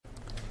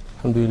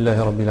الحمد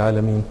لله رب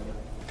العالمين،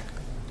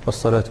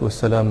 والصلاة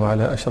والسلام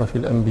على أشرف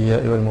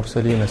الأنبياء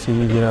والمرسلين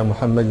سيدنا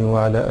محمد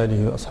وعلى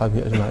آله وأصحابه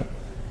أجمعين.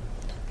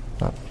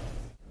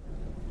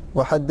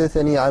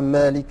 وحدثني عن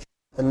مالك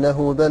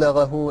أنه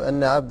بلغه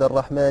أن عبد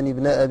الرحمن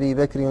بن أبي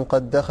بكر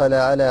قد دخل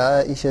على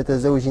عائشة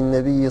زوج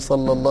النبي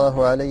صلى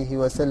الله عليه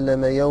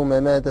وسلم يوم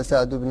مات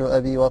سعد بن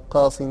أبي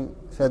وقاص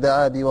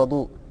فدعا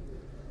بوضوء،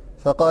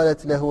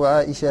 فقالت له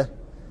عائشة: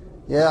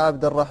 يا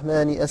عبد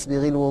الرحمن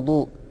أسبغ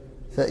الوضوء،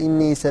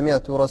 فإني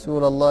سمعت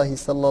رسول الله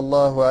صلى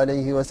الله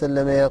عليه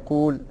وسلم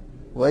يقول: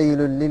 ويل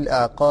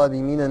للأعقاب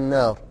من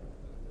النار.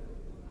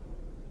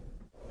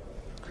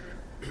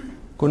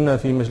 كنا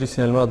في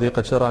مجلسنا الماضي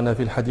قد شرعنا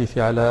في الحديث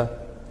على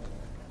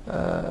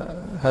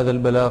هذا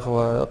البلاغ،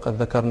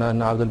 وقد ذكرنا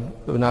أن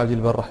ابن عبد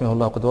البر رحمه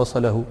الله قد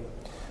وصله.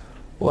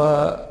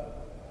 وفي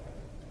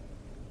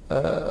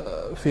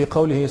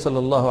قوله صلى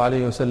الله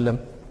عليه وسلم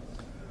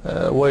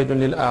ويل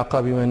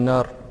للأعقاب من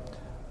النار،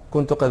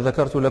 كنت قد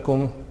ذكرت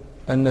لكم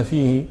أن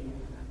فيه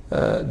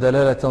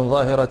دلالة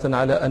ظاهرة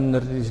على أن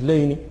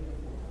الرجلين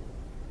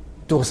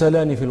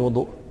تغسلان في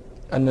الوضوء،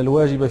 أن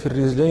الواجب في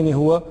الرجلين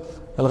هو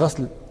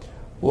الغسل.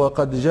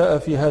 وقد جاء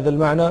في هذا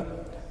المعنى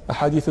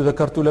أحاديث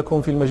ذكرت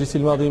لكم في المجلس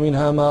الماضي،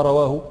 منها ما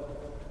رواه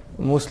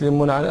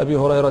مسلم عن أبي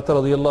هريرة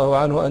رضي الله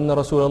عنه أن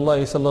رسول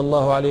الله صلى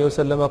الله عليه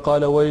وسلم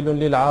قال: ويل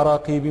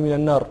للعراقيب من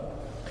النار.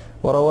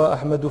 وروى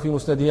أحمد في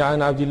مسنده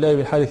عن عبد الله بن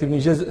الحارث بن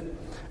جزء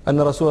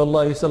أن رسول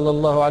الله صلى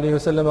الله عليه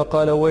وسلم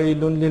قال: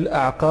 ويل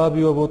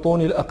للأعقاب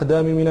وبطون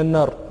الأقدام من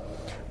النار.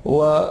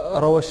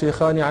 وروى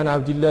الشيخان عن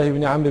عبد الله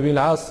بن عمرو بن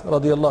العاص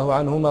رضي الله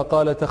عنهما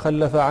قال: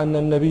 تخلف عنا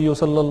النبي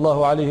صلى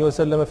الله عليه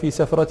وسلم في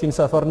سفرة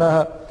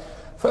سافرناها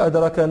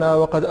فأدركنا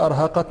وقد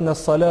أرهقتنا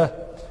الصلاة،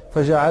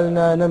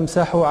 فجعلنا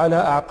نمسح على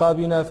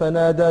أعقابنا،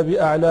 فنادى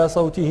بأعلى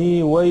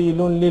صوته: ويل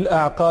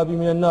للأعقاب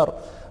من النار،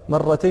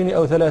 مرتين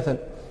أو ثلاثا.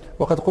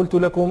 وقد قلت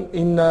لكم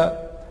إن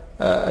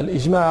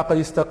الإجماع قد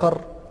استقر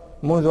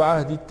منذ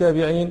عهد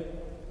التابعين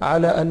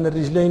على أن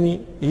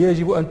الرجلين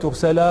يجب أن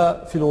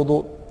تغسلا في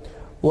الوضوء.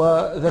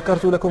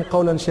 وذكرت لكم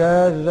قولا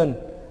شاذا،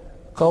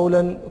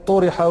 قولا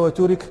طرح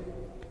وترك،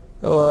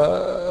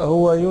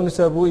 وهو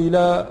ينسب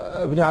إلى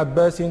ابن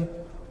عباس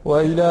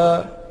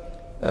وإلى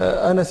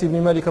أنس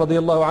بن مالك رضي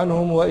الله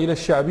عنهم وإلى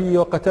الشعبي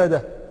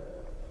وقتادة.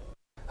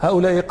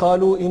 هؤلاء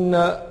قالوا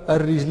إن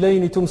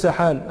الرجلين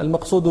تمسحان،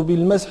 المقصود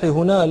بالمسح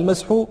هنا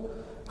المسح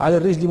على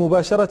الرجل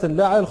مباشرة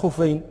لا على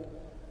الخفين.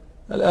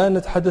 الآن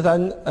نتحدث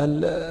عن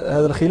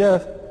هذا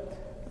الخلاف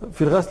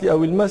في الغسل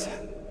أو المسح.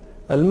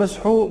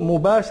 المسح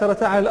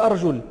مباشرة على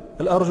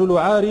الأرجل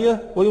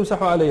عارية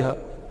ويمسح عليها،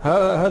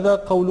 هذا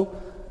قول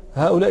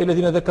هؤلاء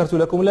الذين ذكرت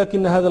لكم.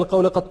 لكن هذا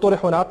القول قد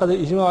طرح وانعقد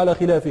الإجماع على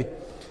خلافه،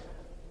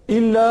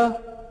 إلا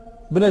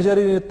ابن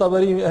جرير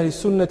الطبري من أهل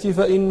السنة،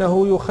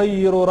 فإنه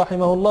يخير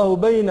رحمه الله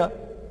بين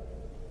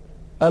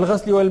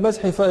الغسل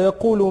والمسح،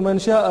 فيقول: من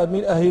شاء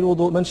من أهل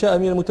الوضوء، من شاء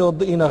من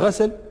المتوضئين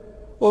غسل،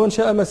 ومن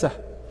شاء مسح.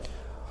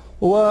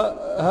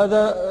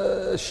 وهذا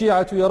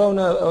الشيعة يرون،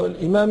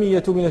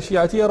 الإمامية من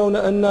الشيعة يرون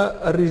أن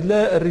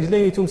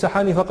الرجلين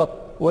تمسحان فقط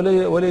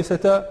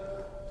وليستا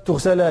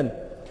تغسلان.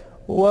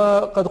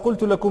 وقد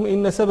قلت لكم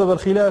إن سبب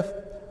الخلاف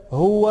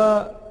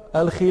هو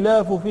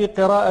الخلاف في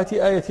قراءة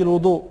آية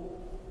الوضوء.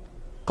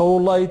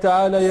 قول الله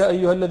تعالى: يا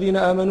أيها الذين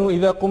آمنوا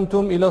إذا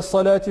قمتم إلى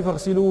الصلاة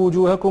فاغسلوا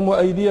وجوهكم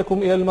وأيديكم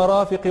إلى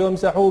المرافق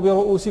وامسحوا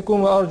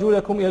برؤوسكم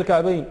وأرجلكم إلى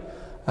الكعبين.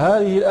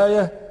 هذه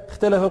الآية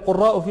اختلف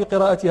القراء في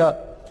قراءتها.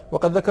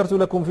 وقد ذكرت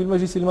لكم في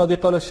المجلس الماضي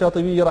قال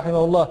الشاطبي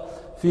رحمه الله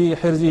في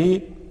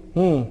حرزه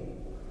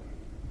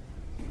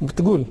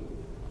بتقول: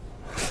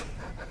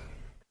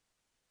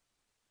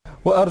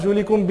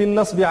 وأرجلكم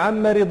بالنصب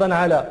عم رضا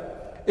على،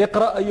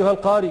 اقرأ أيها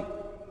القارئ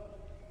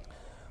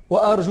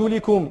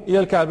وأرجلكم إلى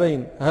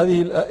الكعبين.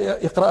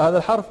 اقرأ هذا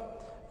الحرف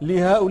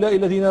لهؤلاء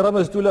الذين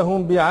رمزت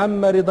لهم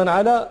بعم رضا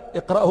على،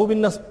 اقرأه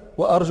بالنصب،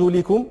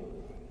 وأرجلكم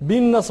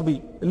بالنصب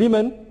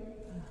لمن؟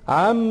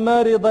 عم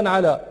رضا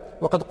على.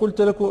 وقد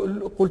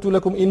قلت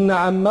لكم إن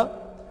عم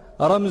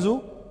رمز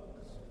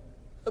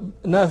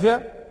نافع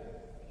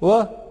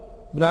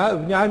وابن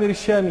عامر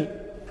الشامي،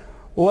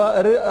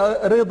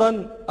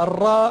 ورضا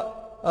الراء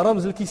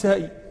رمز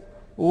الكسائي،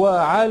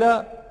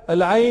 وعلى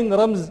العين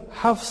رمز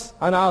حفص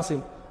عن عاصم.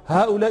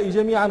 هؤلاء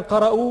جميعا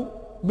قرأوا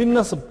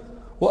بالنصب: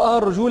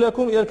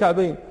 وأرجلكم إلى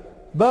الكعبين.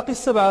 باقي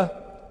السبعة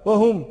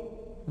وهم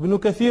ابن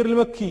كثير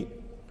المكي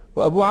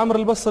وأبو عمرو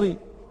البصري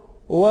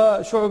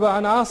وشعبة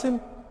عن عاصم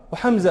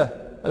وحمزة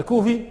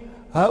الكوفي،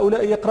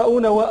 هؤلاء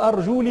يقرؤون: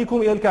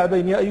 وأرجلكم إلى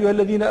الكعبين، يا أيها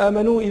الذين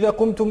آمنوا إذا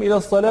قمتم إلى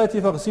الصلاة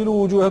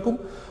فاغسلوا وجوهكم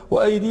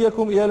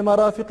وأيديكم إلى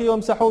المرافق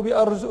وامسحوا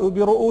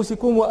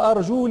برؤوسكم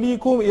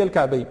وأرجلكم إلى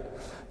الكعبين.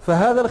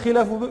 فهذا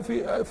الخلاف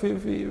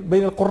في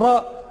بين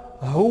القراء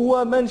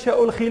هو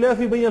منشأ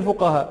الخلاف بين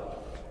الفقهاء.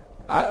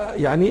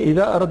 يعني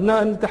إذا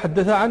أردنا أن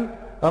نتحدث عن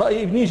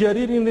رأي ابن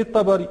جرير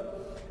الطبري.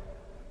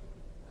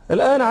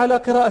 الآن على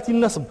قراءة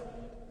النصب،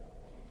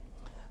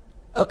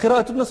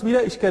 قراءة النصب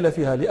لا إشكال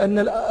فيها، لأن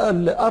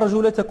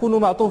الأرجل تكون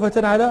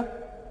معطوفة على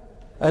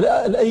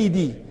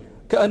الأيدي،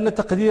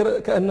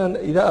 كأن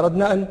إذا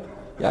أردنا أن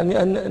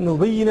يعني أن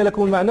نبين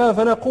لكم المعنى،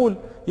 فنقول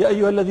يا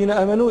أيها الذين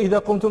آمنوا إذا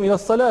قمتم إلى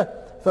الصلاة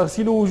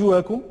فاغسلوا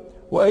وجوهكم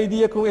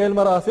وأيديكم إلى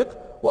المرافق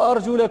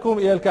وأرجلكم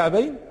إلى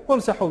الكعبين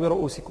وامسحوا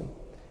برؤوسكم.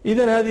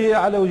 إذن هذه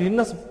على وجه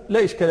النصب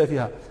لا إشكال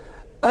فيها.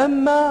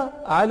 أما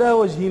على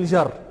وجه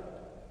الجر،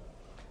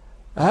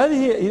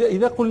 هذه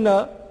إذا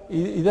قلنا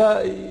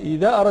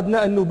إذا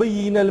أردنا أن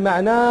نبين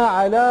المعنى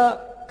على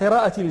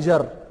قراءة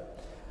الجر،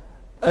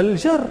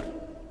 الجر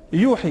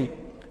يوحي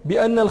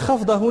بأن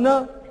الخفض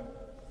هنا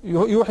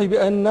يوحي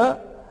بأن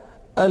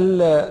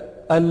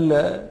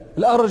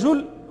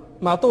الأرجل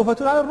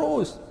معطوفة على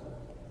الرؤوس.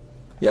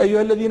 يا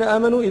أيها الذين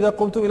آمنوا إذا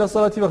قمتم إلى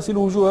الصلاة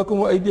فاغسلوا وجوهكم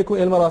وأيديكم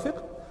إلى المرافق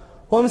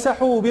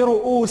وامسحوا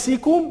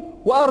برؤوسكم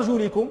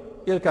وأرجلكم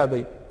إلى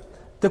الكعبين.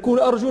 تكون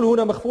الأرجل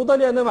هنا مخفوضة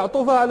لأنها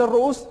معطوفة على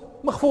الرؤوس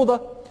مخفوضة،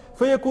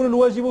 فيكون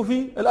الواجب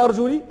في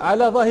الأرجل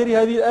على ظاهر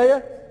هذه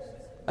الآية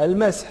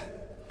المسح.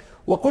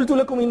 وقلت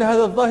لكم إن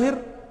هذا الظاهر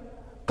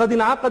قد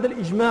انعقد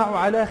الإجماع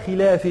على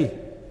خلافه،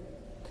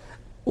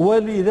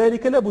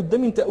 ولذلك لا بد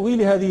من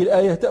تأويل هذه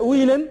الآية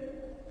تأويلا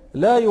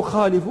لا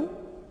يخالف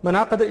ما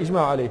انعقد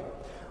الإجماع عليه.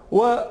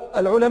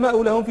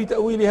 والعلماء لهم في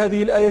تأويل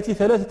هذه الآية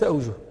ثلاثة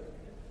أوجه.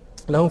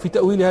 لهم في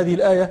تأويل هذه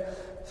الآية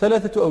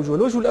ثلاثة أوجه.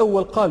 الوجه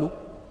الأول قالوا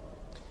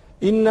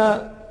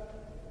إن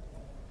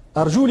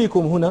أرجلكم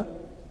هنا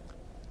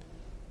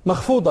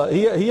مخفوضة،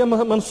 هي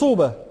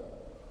منصوبة،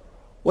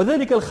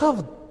 وذلك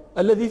الخفض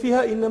الذي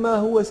فيها إنما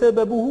هو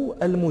سببه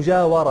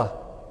المجاورة.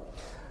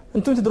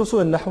 أنتم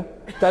تدرسون النحو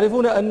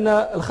تعرفون أن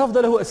الخفض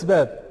له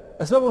أسباب.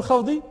 أسباب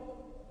الخفض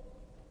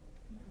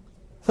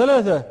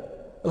ثلاثة: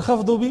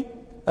 الخفض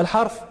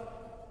بالحرف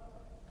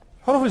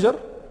حروف الجر،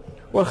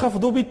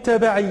 والخفض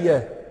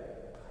بالتبعية،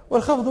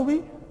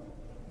 والخفض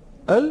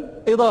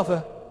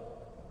بالإضافة.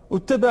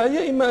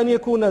 والتبعية إما أن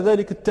يكون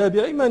ذلك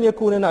التابع إما أن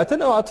يكون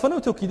نعتا أو عطفا أو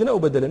توكيدا أو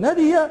بدلا. هذه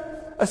هي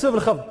أسباب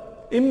الخفض،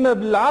 إما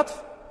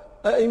بالعطف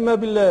إما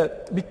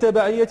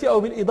بالتبعية أو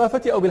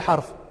بالإضافة أو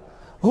بالحرف.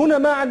 هنا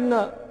ما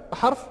عندنا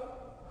حرف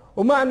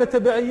وما عندنا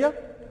تبعية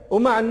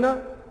وما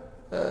عندنا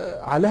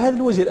على هذا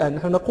الوجه. الآن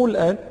نحن نقول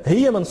الآن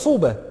هي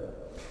منصوبة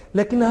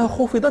لكنها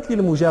خفضت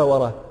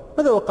للمجاورة.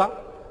 ماذا وقع؟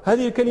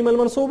 هذه الكلمة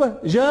المنصوبة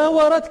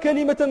جاورت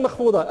كلمة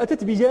مخفوضة،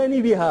 أتت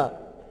بجانبها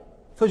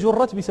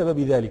فجرت بسبب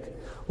ذلك.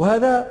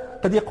 وهذا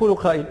قد يقول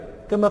قائل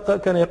كما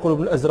كان يقول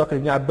ابن الأزرق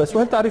لابن عباس: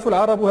 وهل تعرف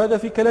العرب هذا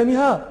في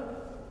كلامها؟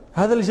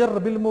 هذا الجر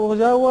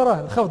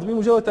بالمجاورة، الخفض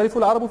بالمجاورة تعرف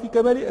العرب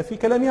في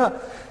كلامها،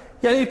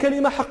 يعني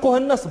الكلمة حقها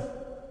النصب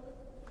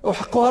أو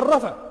حقها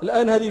الرفع.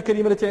 الآن هذه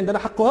الكلمة التي عندنا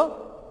حقها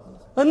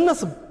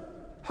النصب،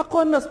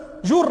 حقها النصب،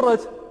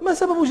 جرت. ما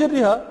سبب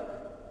جرها؟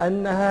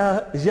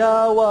 أنها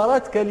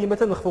جاورت كلمة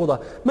مخفوضة.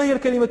 ما هي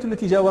الكلمة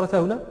التي جاورتها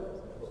هنا؟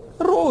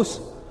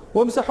 الرؤوس.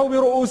 وامسحوا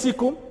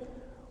برؤوسكم.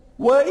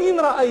 وإن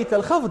رأيت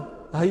الخفض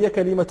هي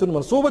كلمة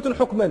منصوبة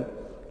حكما،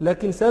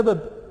 لكن سبب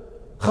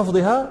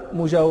خفضها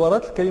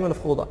مجاورة الكلمة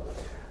المخفوضة.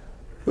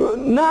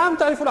 نعم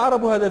تعرف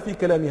العرب هذا في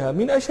كلامها.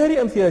 من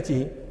أشهر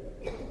أمثلته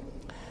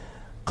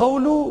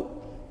قول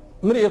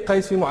امرئ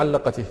القيس في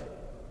معلقته: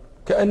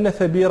 كأن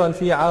ثبيرا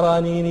في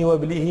عرانين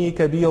وابله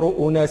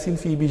كبير أناس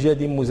في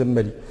بجاد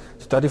مزمل.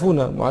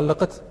 تعرفون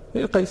معلقة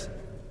امرئ القيس؟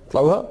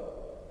 طلعوها: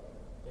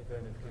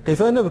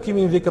 قف نبكي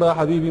من ذكرى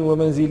حبيبي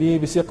ومنزلي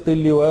بسقط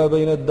اللواء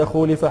بين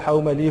الدخول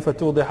فحوملي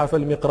فتوضح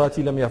فالمقرات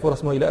لم يعفر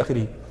اسمه إلى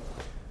آخره.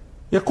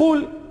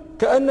 يقول: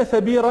 كأن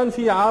ثبيرا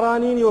في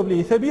عرانين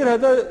وابله. ثبير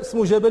هذا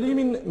اسم جبل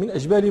من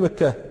أجبال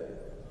مكة.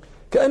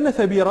 كأن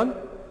ثبيرا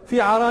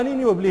في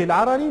عرانين وابله.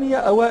 العرانين هي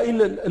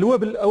أوائل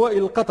الوبل،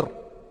 أوائل القطر.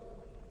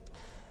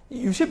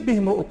 يشبه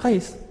امرؤ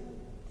القيس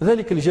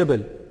ذلك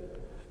الجبل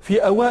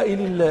في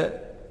أوائل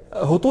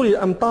هطول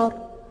الأمطار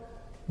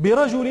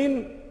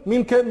برجل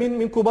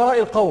من كبراء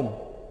القوم،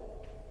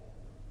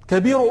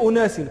 كبير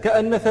أناس.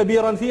 كأن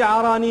ثبيرا في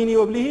عرانين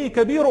وابله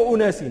كبير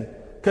أناس،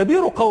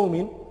 كبير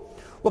قوم.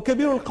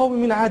 وكبير القوم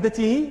من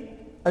عادته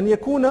أن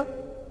يكون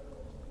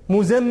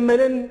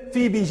مزملا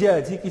في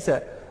بجاد، في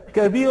كساء.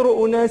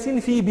 كبير أناس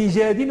في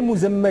بجاد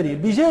مزمل.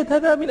 البجاد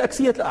هذا من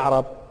أكسية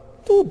الأعراب،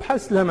 بحال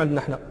السلام عندنا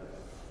احنا.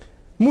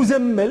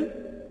 مزمل،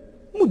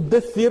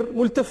 مدثر،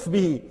 ملتف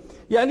به.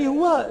 يعني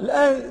هو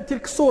الآن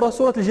تلك الصورة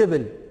صورة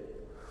الجبل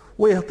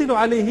ويهطل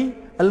عليه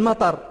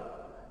المطر.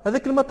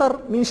 هذاك المطر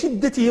من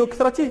شدته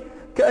وكثرته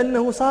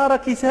كأنه صار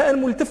كساء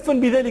ملتفا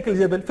بذلك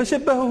الجبل،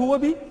 فشبهه هو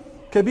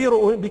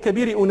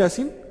بكبير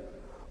أناس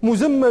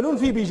مزمل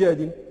في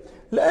بجاد.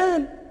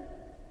 الآن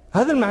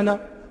هذا المعنى،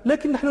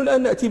 لكن نحن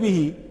الآن نأتي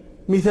به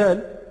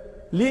مثال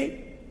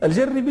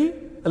للجر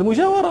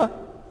بالمجاورة.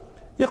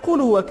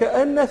 يقول هو: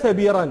 كأن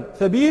ثبيرا.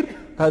 ثبير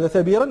هذا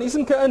ثبيرا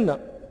اسم كأن.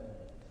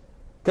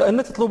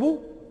 كأن تطلب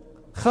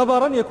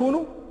خبرا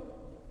يكون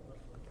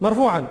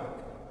مرفوعا.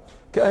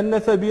 كأن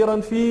ثبيرا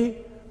في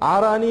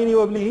عرانين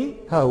وابله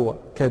ها هو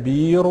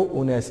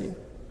كبير أناس.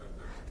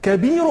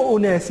 كبير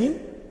أناس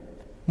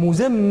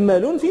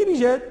مزمل في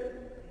بجاد.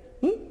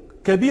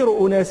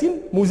 كبير أناس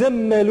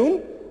مزمل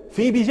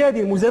في بجاد.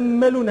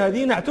 مزمل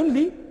هذه نعت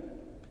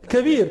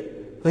لكبير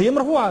فهي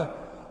مرفوعة.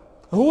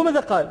 هو ماذا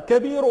قال؟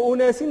 كبير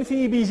أناس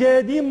في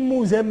بجاد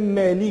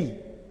مزمل،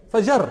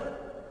 فجر.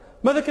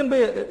 ماذا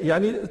كان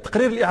يعني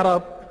تقرير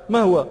الإعراب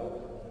ما هو؟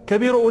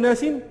 كبير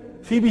أناس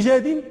في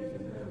بجاد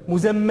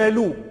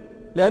مزمل،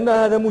 لأن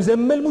هذا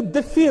مزمل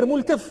مدثر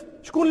ملتف.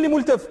 شكون اللي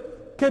ملتف؟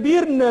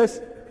 كبير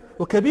الناس،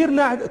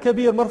 وكبير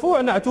كبير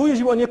مرفوع نعته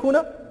يجب أن يكون،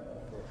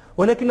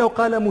 ولكنه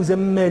قال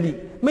مزملي.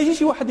 ما يجي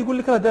شي واحد يقول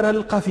لك راه دارها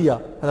للقافية،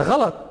 هذا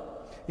غلط.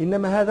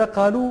 إنما هذا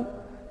قالوا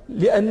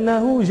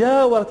لأنه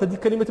جاورت هذه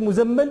كلمة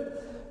مزمل،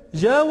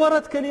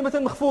 جاورت كلمة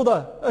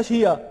مخفوضة. اش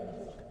هي؟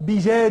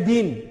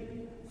 بجاد،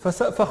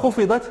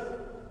 فخفضت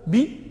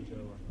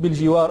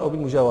بالجوار أو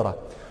بالمجاورة.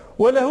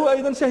 وله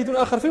أيضا شاهد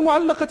آخر في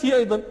معلقته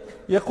أيضا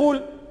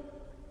يقول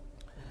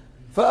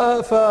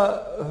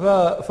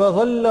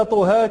فظل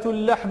طهاة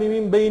اللحم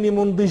من بين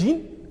منضج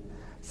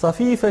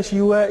صفيف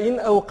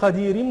شواء أو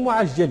قدير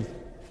معجل.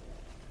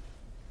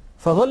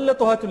 فظل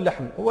طهاة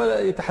اللحم، هو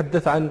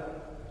يتحدث عن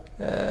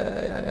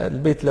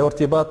البيت له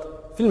ارتباط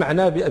في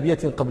المعنى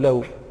بأبيات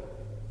قبله.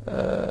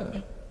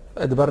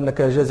 أدبرنا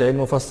كجزع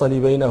المفصل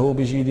بينه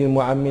بجيد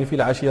معم في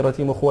العشيرة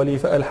مخولي،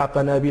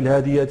 فألحقنا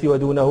بالهادية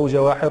ودونه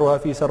جواحرها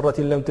في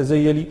سرة لم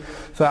تزيل،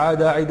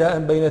 فعاد عداء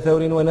بين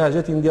ثور وناجة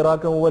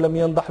دراكا ولم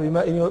ينضح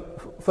بماء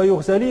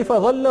فيغسلي،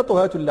 فظل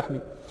طهاة اللحم.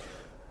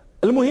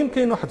 المهم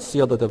كاين واحد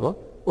الصيادة دابا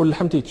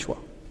واللحم تيتشوى،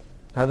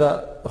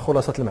 هذا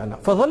خلاصة المعنى.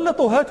 فظل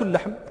طهاة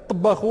اللحم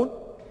الطباخون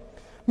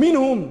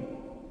منهم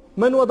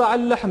من وضع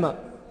اللحم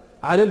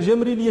على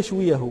الجمر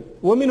ليشويه،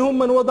 ومنهم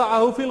من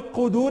وضعه في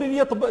القدور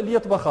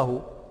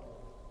ليطبخه.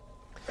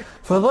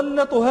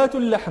 فظل طهاة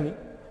اللحم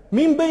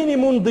من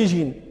بين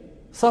منضج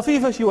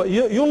صفيف شواء،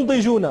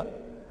 ينضجون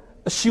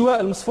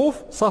الشواء المصفوف،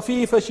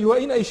 صفيف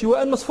شواء أي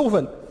شواء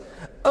مصفوفا،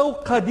 أو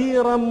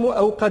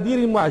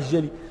قدير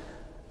معجل.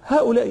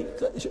 هؤلاء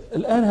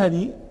الآن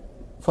هذه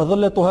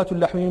فظل طهاة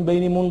اللحم من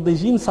بين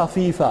منضج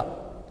صفيفة.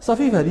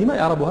 صفيفة هذه ما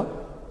يعربها؟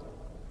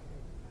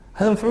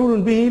 هذا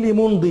مفعول به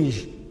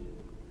لمنضج.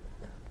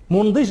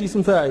 منضج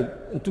اسم فاعل.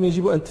 أنتم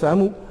يجب أن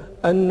تفهموا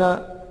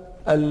أن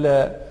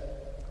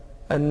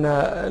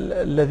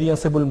الذي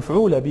ينصب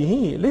المفعول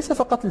به ليس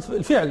فقط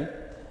الفعل،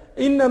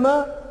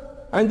 إنما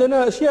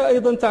عندنا أشياء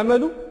أيضا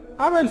تعمل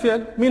عمل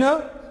الفعل، منها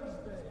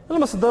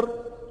المصدر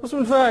واسم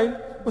الفاعل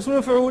واسم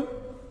المفعول،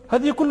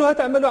 هذه كلها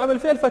تعمل عمل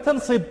الفعل،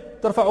 فتنصب،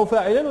 ترفع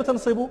فاعلا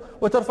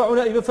وترفع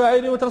نائب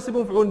فاعل وتنصب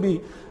مفعول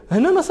به.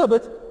 هنا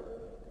نصبت،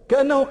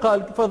 كأنه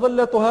قال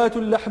فظل طهاة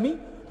اللحم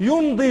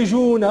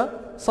ينضجون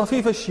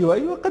صفيف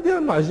الشواء وقديرا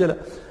معجلا.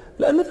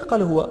 لأن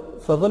قال هو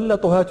فظل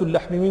طهاة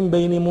اللحم من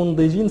بين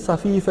منضج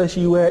صفيف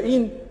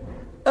شواء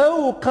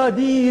أو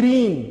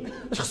قديرين.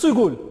 ايش خصو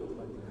يقول؟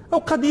 أو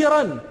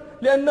قديرا،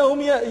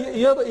 لأنهم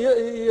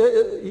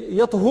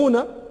يطهون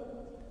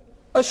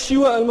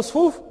الشواء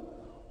المصفوف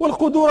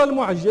والقدور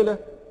المعجلة.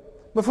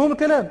 مفهوم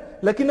الكلام؟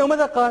 لكنه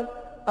ماذا قال؟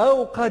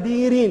 أو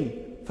قديرين،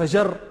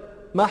 فجر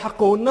ما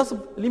حقه النصب.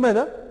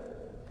 لماذا؟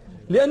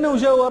 لأنه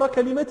جاور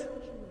كلمة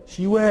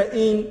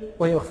شواء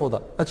وهي مخفوضة.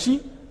 هذا الشيء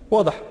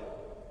واضح.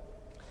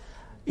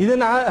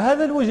 إذن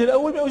هذا الوجه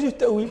الأول من أوجه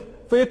التأويل،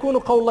 فيكون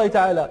قول الله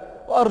تعالى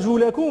وأرجو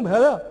لكم،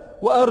 هذا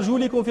وأرجو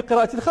لكم في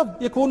قراءة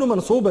الخفض يكون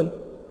منصوبا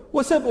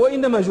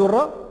وإنما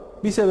جر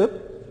بسبب،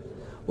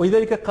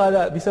 ولذلك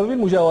قال بسبب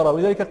المجاورة.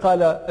 ولذلك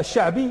قال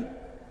الشعبي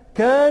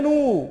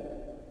كانوا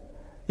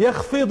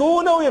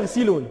يخفضون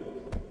ويغسلون.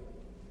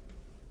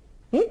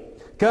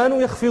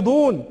 كانوا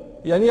يخفضون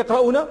يعني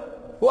يقرؤون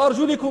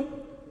وأرجو لكم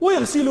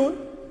ويغسلون.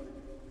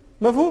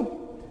 مفهوم؟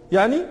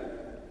 يعني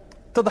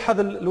اتضح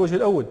هذا الوجه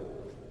الأول.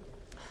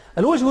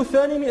 الوجه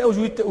الثاني من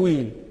أوجه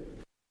التأويل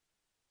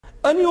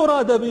أن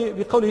يراد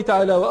بقوله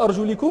تعالى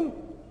وأرجلكم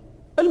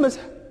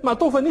المسح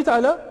معطوفا نيت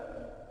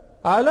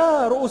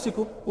على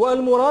رؤوسكم،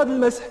 والمراد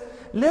المسح.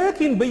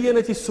 لكن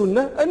بينت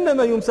السنة أن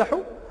ما يمسح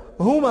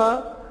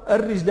هما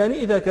الرجلان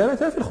إذا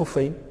كانتا في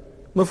الخفين.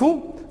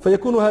 مفهوم؟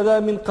 فيكون هذا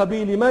من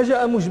قبيل ما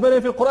جاء مجملا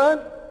في القرآن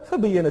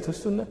فبينته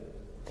السنة.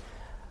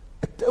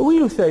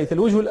 التأويل الثالث،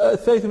 الوجه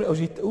الثالث من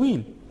أوجه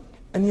التأويل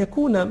أن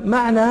يكون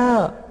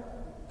معنى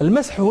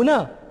المسح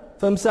هنا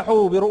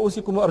فامسحوا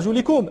برؤوسكم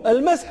وأرجلكم،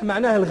 المسح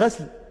معناه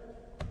الغسل.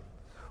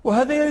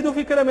 وهذا يرد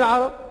في كلام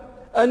العرب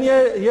أن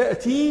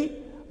يأتي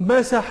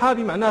مسح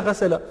بمعنى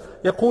غسل.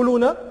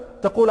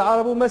 تقول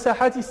العرب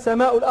مسحت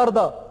السماء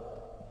الأرض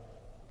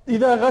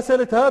إذا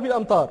غسلتها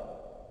بالأمطار،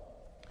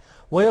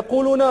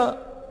 ويقولون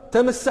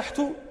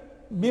تمسحت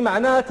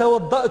بمعنى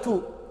توضأت،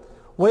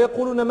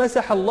 ويقولون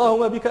مسح الله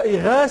ما بك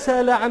أي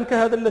غسل عنك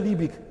هذا الذي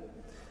بك.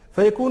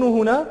 فيكون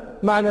هنا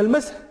معنى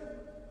المسح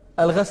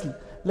الغسل.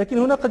 لكن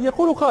هنا قد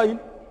يقول قائل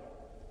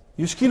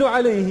يشكل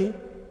عليه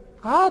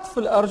عطف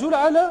الأرجل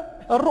على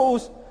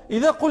الرؤوس.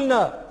 إذا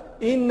قلنا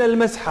إن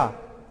المسح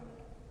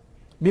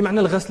بمعنى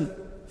الغسل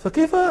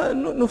فكيف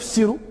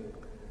نفسر؟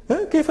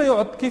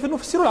 كيف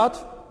نفسر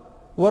العطف؟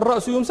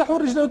 والرأس يمسح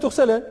والرجلان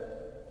تغسلان.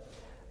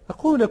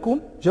 أقول لكم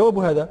جواب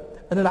هذا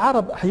أن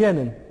العرب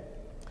أحيانا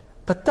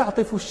قد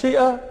تعطف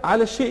الشيء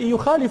على الشيء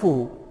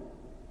يخالفه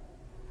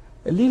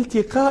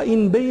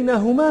لالتقاء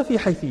بينهما في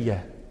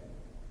حيثية.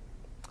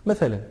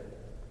 مثلا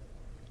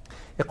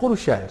يقول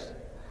الشاعر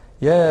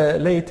يا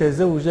ليت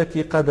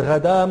زوجك قد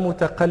غدا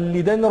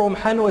متقلدا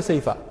رمحا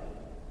وسيفا.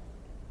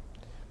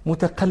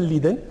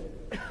 متقلدا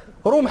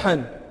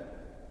رمحا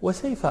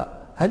وسيفا.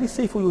 هل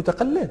السيف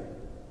يتقلد؟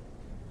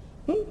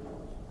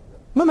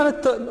 ما معنى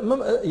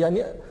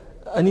يعني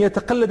أن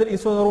يتقلد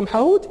الإنسان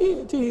رمحه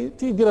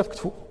تيديرها في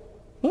كتفه؟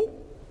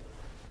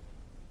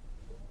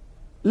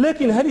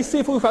 لكن هل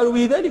السيف يفعل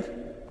به ذلك؟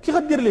 كي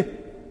غدير له؟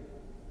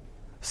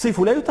 السيف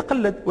لا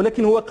يتقلد،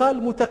 ولكن هو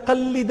قال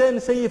متقلدا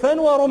سيفا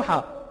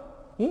ورمحا،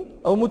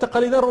 أو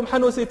متقلدا رمحا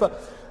وسيفا.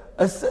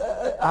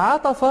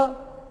 عطف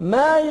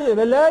ما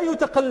لا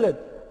يتقلد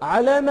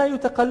على ما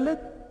يتقلد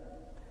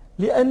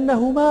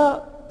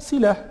لأنهما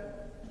سلاح،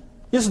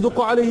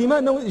 يصدق عليهما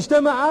أنه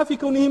اجتمعا في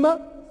كونهما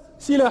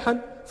سلاحا،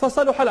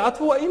 فصلح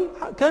العطف وإن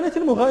كانت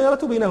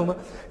المغايرة بينهما.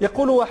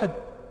 يقول واحد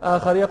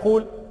آخر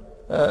يقول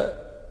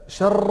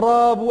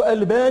شراب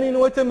ألبان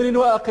وتمر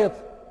وأقط.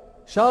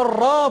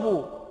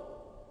 شراب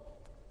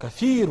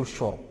كثير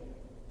الشرب،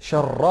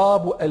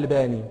 شراب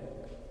ألبان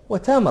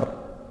وتمر،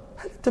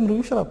 هل التمر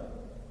يشرب؟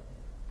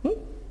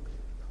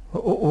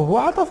 وهو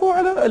عطفه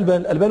على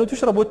الألبان، الألبان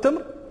تشرب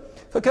والتمر،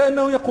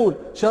 فكأنه يقول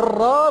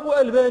شراب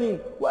ألبان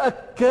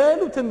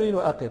وأكال تمر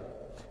وأقط،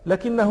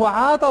 لكنه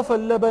عطف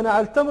اللبن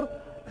على التمر.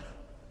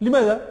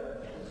 لماذا؟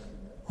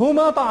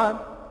 هما طعام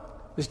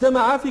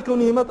اجتمعا في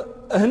كونهما.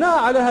 هنا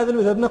على هذا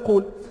المذهب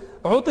نقول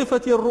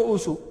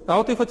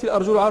عطفت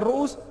الأرجل على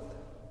الرؤوس،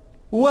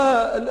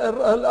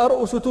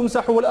 والرؤوس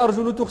تمسح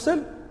والأرجل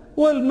تغسل،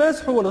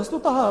 والمسح والغسل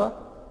طهارة.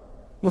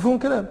 مفهوم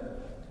كلام؟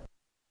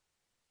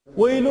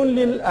 ويل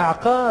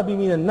للأعقاب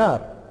من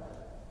النار.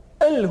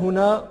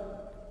 هنا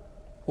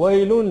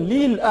ويل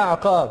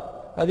للأعقاب،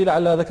 هذه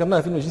لعلها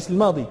ذكرناها في المجلس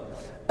الماضي.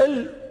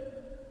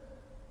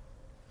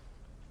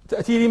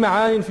 تأتي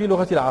لمعان في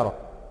لغة العرب،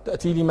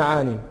 تأتي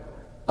لمعان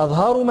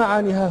أظهر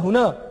معانيها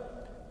هنا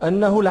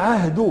أنه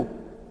العهد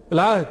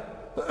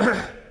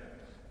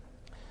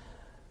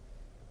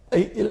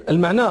أي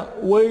المعنى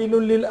ويل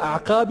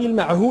للأعقاب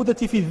المعهودة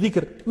في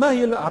الذكر. ما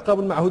هي الأعقاب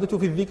المعهودة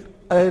في الذكر؟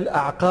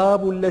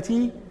 الأعقاب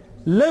التي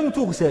لم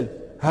تغسل،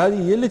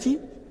 هذه هي التي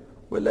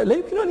لا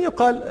يمكن أن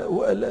يقال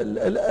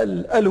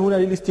هنا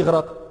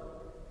للاستغراق.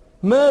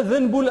 ما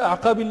ذنب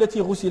الأعقاب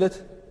التي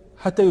غسلت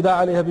حتى يدعى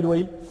عليها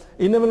بالويل؟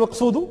 إنما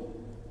المقصود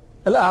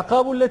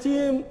الأعقاب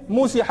التي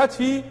مسحت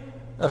في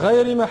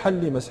غير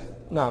محل مسح.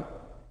 نعم.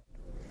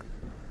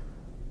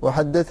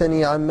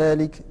 وحدثني عن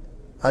مالك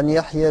عن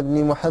يحيى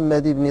بن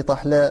محمد بن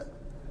طحلاء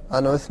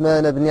عن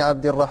عثمان بن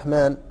عبد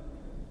الرحمن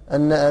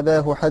أن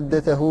أباه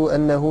حدثه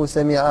أنه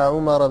سمع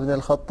عمر بن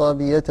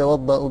الخطاب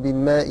يتوضأ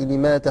بالماء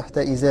لما تحت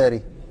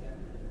إزاره.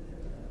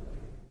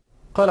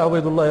 قال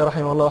عبيد الله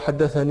رحمه الله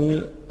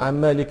حدثني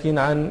عن مالك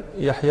عن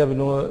يحيى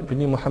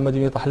بن محمد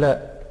بن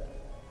طحلاء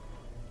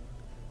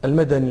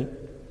المدني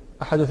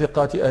أحد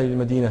ثقات أهل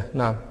المدينة.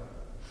 نعم.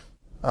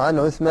 عن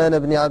عثمان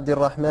بن عبد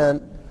الرحمن،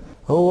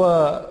 هو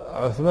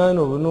عثمان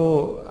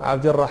بن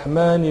عبد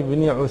الرحمن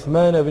بن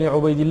عثمان بن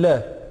عبيد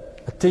الله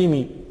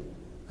التيمي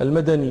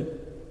المدني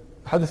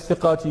أحد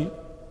الثقات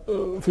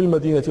في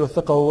المدينة،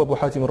 وثقه أبو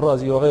حاتم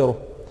الرازي وغيره.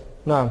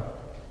 نعم.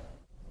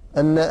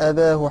 أن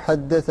أباه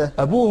حدثه،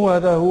 أبوه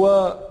هذا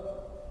هو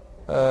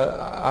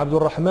عبد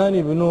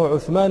الرحمن بن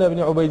عثمان بن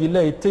عبيد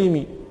الله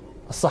التيمي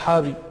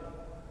الصحابي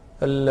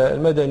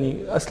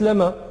المدني،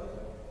 أسلم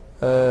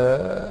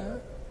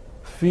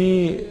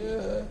في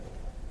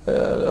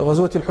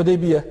غزوة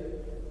الحديبية،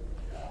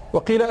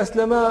 وقيل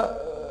أسلم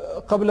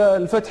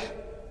قبل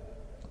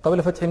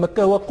فتح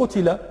مكة،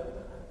 وقتل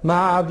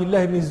مع عبد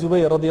الله بن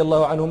الزبير رضي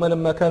الله عنهما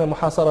لما كان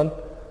محاصرا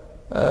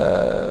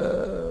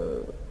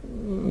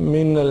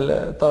من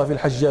طرف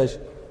الحجاج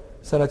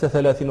سنة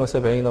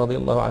 73 رضي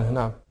الله عنه.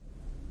 نعم.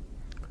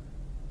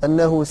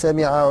 أنه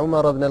سمع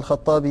عمر بن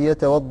الخطاب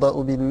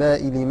يتوضأ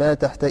بالماء لما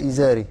تحت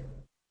إزاره.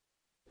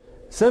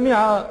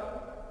 سمع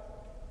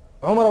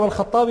عمر بن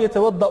الخطاب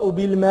يتوضأ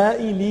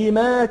بالماء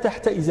لما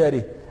تحت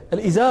إزاره.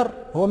 الإزار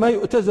هو ما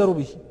يؤتزر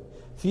به،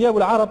 ثياب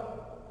العرب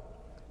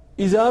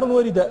إزار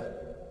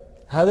ورداء،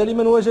 هذا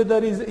لمن وجد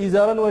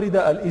إزارا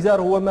ورداء.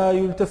 الإزار هو ما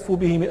يلتف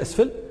به من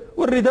أسفل،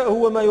 والرداء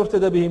هو ما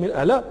يرتدى به من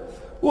أعلى،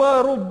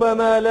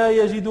 وربما لا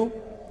يجد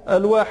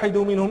الواحد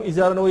منهم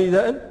إزارا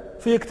ورداء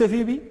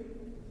فيكتفي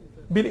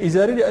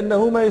بالإزار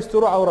لأنه ما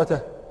يستر عورته.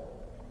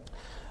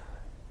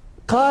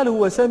 قال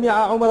هو سمع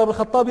عمر بن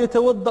الخطاب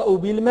يتوضأ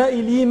بالماء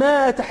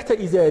لما تحت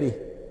إزاره،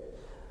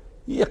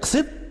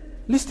 يقصد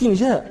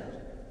الاستنجاء،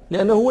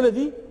 لأنه هو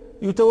الذي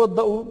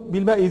يتوضأ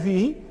بالماء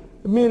فيه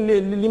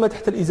لما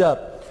تحت الإزار.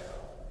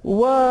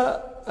 والإمام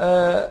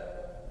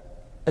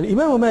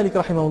مالك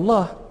رحمه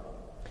الله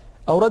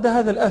أورد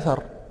هذا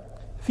الأثر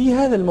في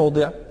هذا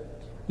الموضع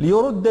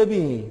ليرد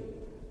به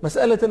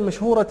مسألة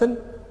مشهورة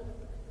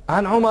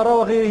عن عمر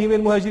وغيره من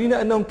المهاجرين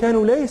أنهم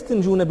كانوا لا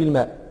يستنجون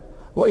بالماء،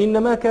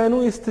 وإنما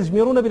كانوا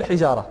يستجمرون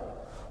بالحجارة.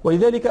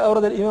 ولذلك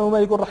أورد الإمام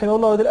مالك رحمه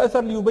الله هذا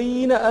الأثر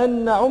ليبين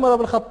أن عمر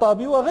بن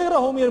الخطاب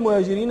وغيره من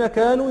المهاجرين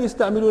كانوا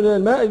يستعملون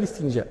الماء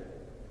للاستنجاء.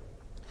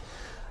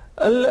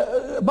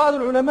 بعض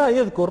العلماء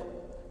يذكر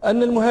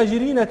أن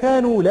المهاجرين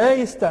كانوا لا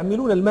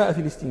يستعملون الماء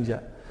في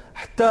الاستنجاء،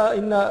 حتى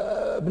إن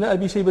ابن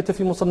أبي شيبة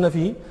في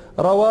مصنفه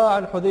روى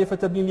عن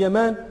حذيفة بن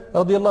اليمان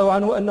رضي الله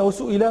عنه أنه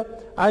سئل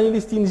عن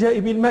الاستنجاء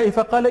بالماء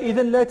فقال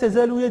إذن لا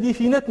تزال يدي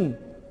في نتن،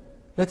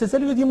 لا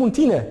تزال يدي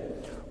منتنة.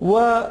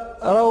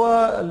 وروى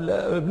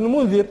ابن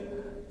المنذر،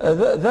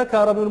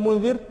 ذكر ابن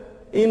المنذر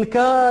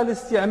إنكار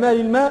استعمال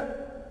الماء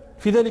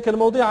في ذلك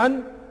الموضع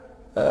عن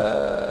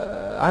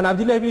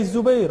عبد الله بن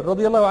الزبير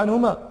رضي الله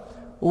عنهما.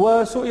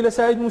 وسئل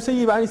سعيد بن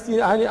المسيب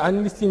عن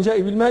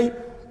الاستنجاء بالماء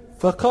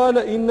فقال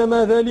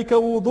إنما ذلك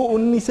وضوء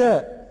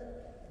النساء،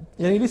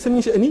 يعني ليس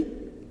من شأن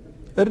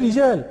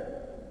الرجال.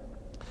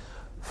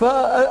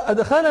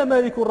 فأدخل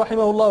مالك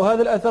رحمه الله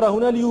هذا الأثر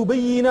هنا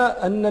ليبين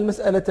أن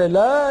المسألة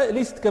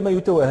ليست كما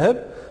يتوهم،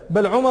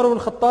 بل عمر بن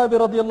الخطاب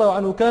رضي الله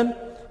عنه كان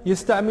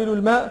يستعمل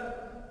الماء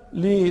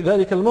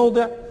لذلك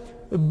الموضع.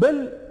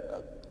 بل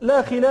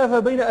لا خلاف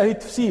بين أهل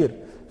التفسير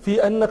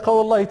في أن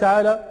قول الله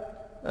تعالى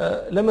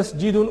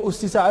لمسجد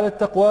أسس على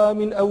التقوى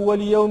من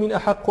أول يوم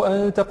أحق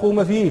أن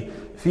تقوم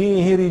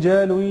فيه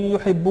رجال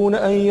يحبون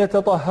أن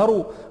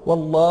يتطهروا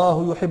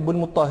والله يحب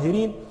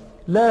المطهرين.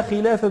 لا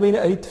خلاف بين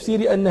أهل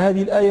التفسير أن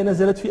هذه الآية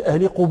نزلت في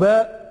أهل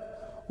قباء،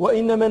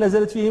 وإنما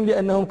نزلت فيهم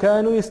لأنهم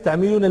كانوا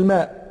يستعملون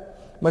الماء.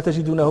 ما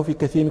تجدونه في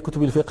كثير من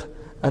كتب الفقه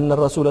أن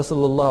الرسول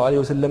صلى الله عليه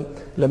وسلم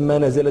لما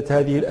نزلت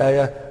هذه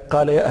الآية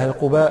قال يا أهل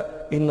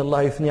قباء إن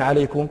الله يثني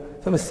عليكم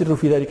فما السر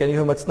في ذلك، يعني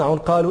فما تصنعون؟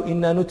 قالوا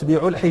إنا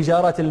نتبع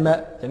الحجارة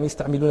الماء، يعني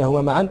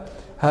يستعملونهما معا.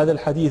 هذا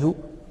الحديث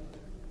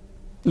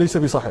ليس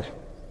بصحيح،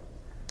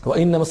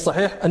 وإنما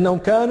الصحيح أنهم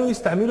كانوا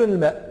يستعملون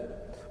الماء،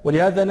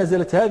 ولهذا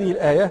نزلت هذه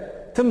الآية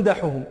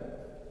تمدحهم.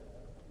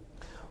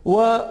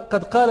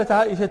 وقد قالت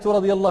عائشة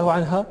رضي الله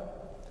عنها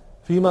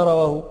فيما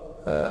رواه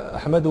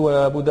أحمد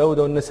وأبو داود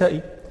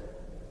والنسائي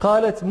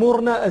قالت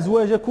مرنا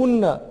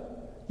أزواجكن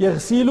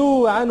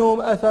يغسلوا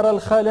عنهم أثر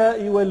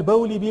الخلاء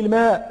والبول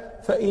بالماء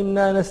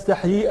فإنا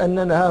نستحيي أن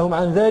ننهاهم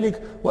عن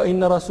ذلك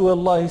وإن رسول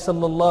الله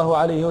صلى الله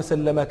عليه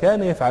وسلم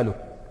كان يفعله.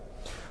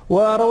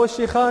 وروى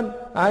الشيخان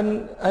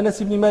عن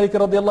أنس بن مالك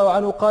رضي الله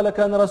عنه قال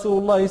كان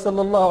رسول الله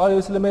صلى الله عليه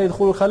وسلم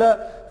يدخل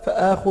الخلاء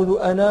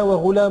فآخذ أنا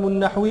وغلام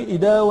النحو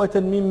إداوة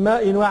من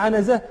ماء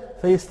وعنزة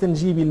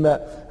فيستنجي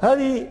بالماء.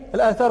 هذه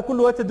الآثار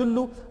كلها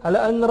تدل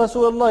على أن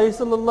رسول الله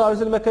صلى الله عليه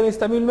وسلم كان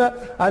يستعمل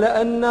الماء، على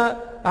أن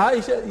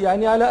عائشة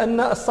يعني على أن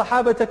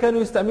الصحابة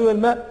كانوا يستعملون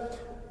الماء.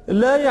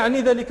 لا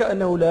يعني ذلك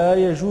أنه لا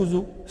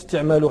يجوز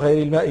استعمال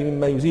غير الماء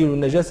مما يزيل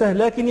النجاسة،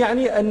 لكن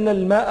يعني أن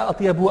الماء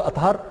أطيب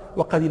وأطهر،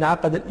 وقد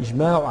انعقد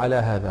الإجماع على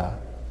هذا.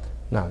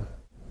 نعم.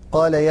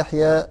 قال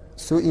يحيى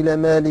سئل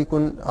مالك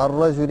عن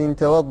رجل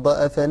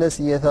توضأ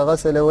فنسي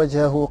فغسل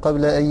وجهه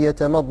قبل أن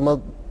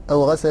يتمضمض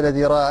أو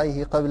غسل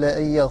ذراعيه قبل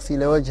أن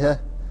يغسل وجهه،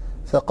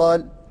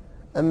 فقال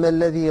أما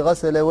الذي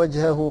غسل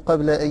وجهه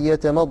قبل أن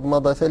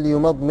يتمضمض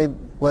فليمضمض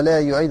ولا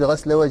يعيد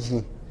غسل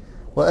وجهه،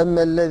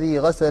 وأما الذي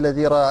غسل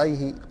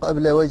ذراعيه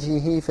قبل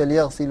وجهه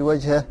فليغسل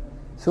وجهه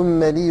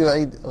ثم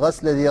ليعيد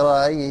غسل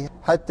ذراعيه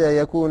حتى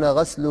يكون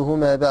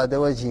غسلهما بعد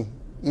وجهه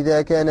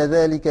إذا كان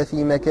ذلك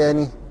في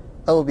مكانه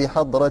أو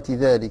بحضرة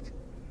ذلك.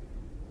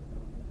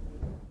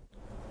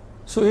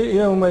 سئل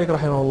الإمام مالك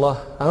رحمه الله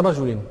عن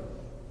رجل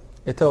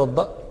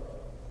يتوضأ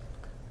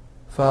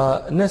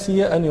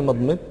فنسي أن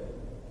يمضمض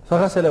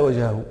فغسل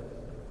وجهه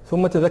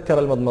ثم تذكر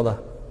المضمضة،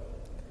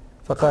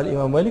 فقال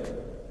الإمام مالك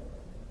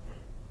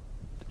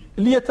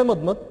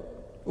ليتمضمض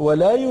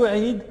ولا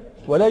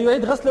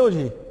يعيد غسل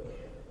وجهه،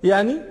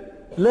 يعني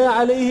لا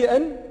عليه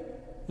أن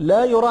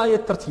لا يراعي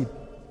الترتيب،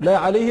 لا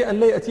عليه أن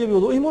لا يأتي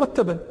بوضوءه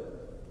مرتبا.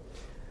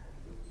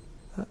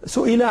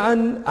 سئل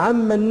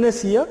عمن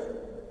نسي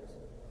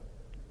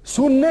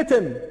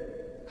سنة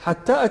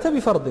حتى أتى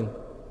بفرض،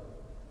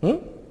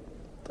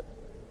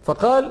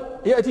 فقال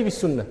يأتي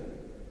بالسنة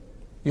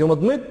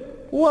يمضمض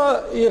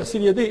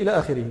ويغسل يديه إلى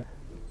آخره.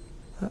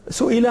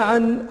 سئل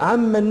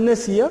عمن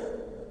نسي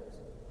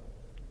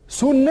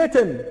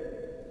سنة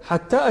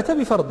حتى أتى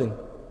بفرض،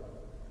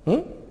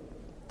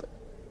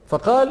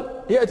 فقال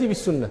يأتي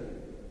بالسنة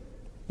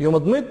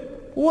يمضمض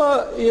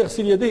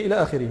ويغسل يديه إلى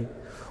آخره.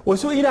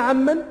 وسئل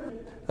عمن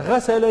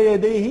غسل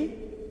يديه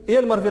إلى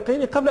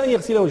المرفقين قبل أن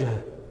يغسل وجهه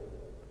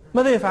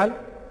ماذا يفعل؟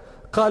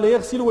 قال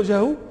يغسل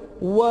وجهه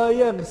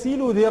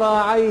ويغسل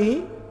ذراعيه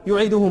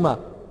يعيدهما.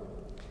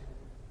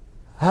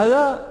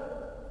 هذا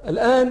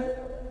الآن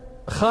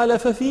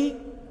خالف في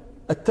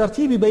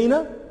الترتيب بين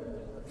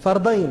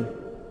فرضين،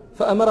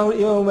 فأمره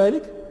الإمام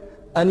مالك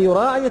أن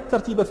يراعي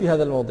الترتيب في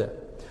هذا الموضع،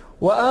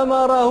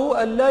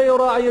 وأمره أن لا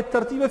يراعي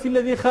الترتيب في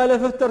الذي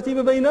خالف الترتيب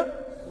بين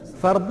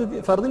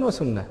فرض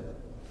وسنة.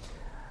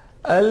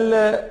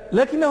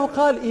 لكنه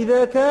قال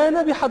إذا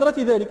كان بحضرة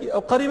ذلك أو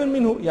قريبا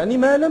منه، يعني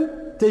ما لم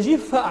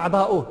تجف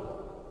أعضاؤه،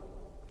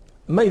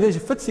 ما إذا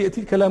جفت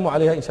سيأتي الكلام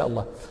عليها إن شاء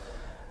الله.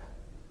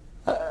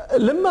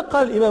 لما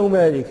قال الإمام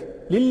مالك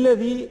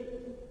للذي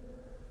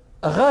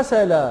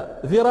غسل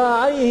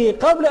ذراعيه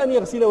قبل أن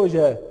يغسل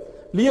وجهه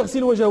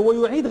ليغسل وجهه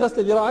ويعيد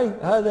غسل ذراعيه،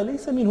 هذا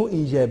ليس منه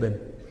إيجابا.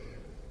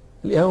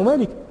 الإمام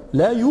مالك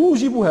لا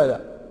يوجب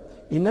هذا،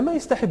 إنما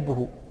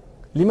يستحبه.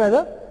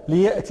 لماذا؟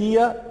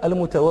 ليأتي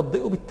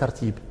المتوضئ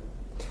بالترتيب.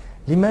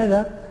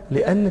 لماذا؟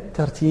 لأن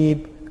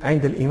الترتيب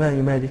عند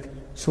الإمام مالك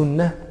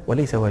سنة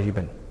وليس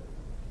واجبا.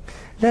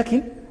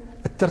 لكن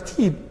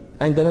الترتيب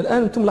عندنا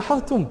الآن أنتم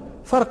لاحظتم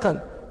فرقا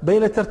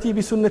بين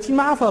ترتيب سنة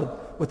مع فرض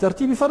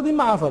وترتيب فرض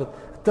مع فرض.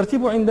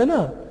 الترتيب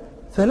عندنا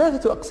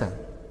 3 أقسام: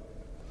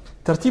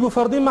 ترتيب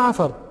فرض مع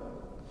فرض،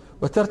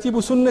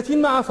 وترتيب سنة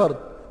مع فرض،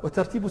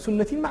 وترتيب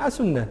سنة مع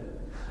سنة.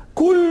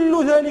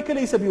 كل ذلك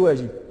ليس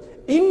بواجب،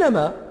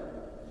 إنما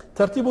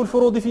ترتيب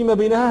الفروض فيما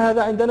بينها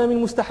هذا عندنا من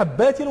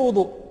مستحبات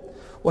الوضوء،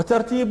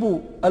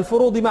 وترتيب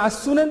الفروض مع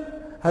السنن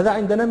هذا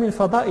عندنا من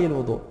فضائل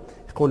الوضوء.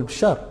 يقول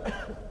بشار: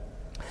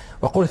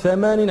 وقل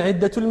 8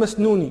 عدة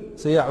المسنون،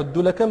 سيعد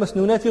لك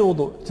مسنونات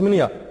الوضوء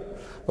 8.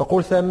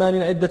 وقل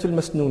 8 عدة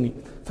المسنون،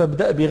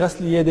 فابدأ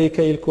بغسل يديك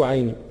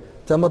الكوعين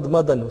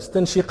تمضمضا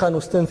واستنشقا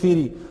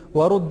واستنثري،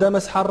 ورد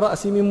مسح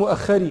الرأس من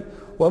مؤخر،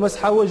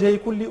 ومسح وجه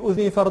كل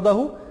أذن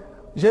فرضه،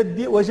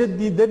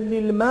 وجدد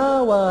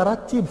للماء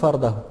ورتب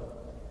فرضه.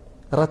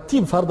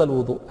 رتب فرض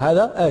الوضوء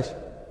هذا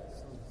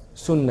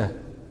سنة.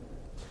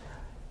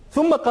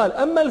 ثم قال: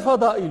 أما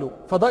الفضائل،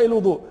 فضائل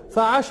الوضوء،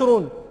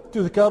 ف10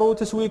 تذكر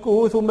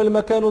تسويكه، ثم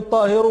المكان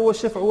الطاهر،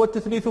 والشفع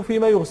والتثليث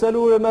فيما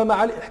يغسل، ما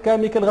مع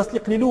الإحكام كالغسل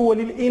قليله،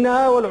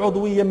 وللإناء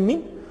والعضو يمن،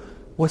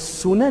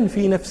 والسنن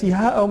في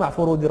نفسها أو مع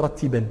فروض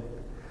رتبا.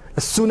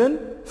 السنن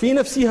في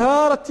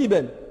نفسها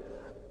رتبا،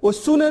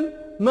 والسنن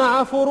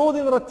مع فروض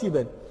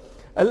رتبا.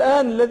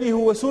 الآن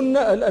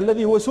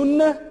الذي هو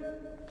سنة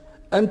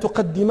أن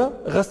تقدم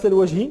غسل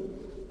الوجه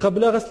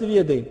قبل غسل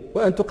اليدين،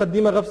 وأن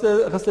تقدم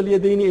غسل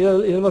اليدين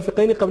إلى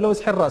المرفقين قبل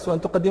مسح الرأس،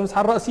 وأن تقدم مسح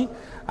الرأس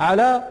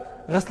على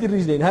غسل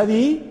الرجلين.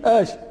 هذه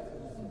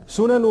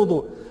سنن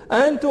الوضوء.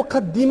 أن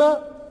تقدم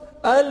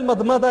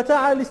المضمضة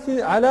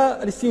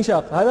على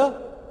الاستنشاق،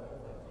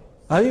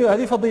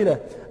 هذه فضيلة.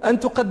 أن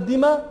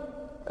تقدم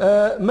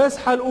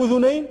مسح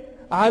الأذنين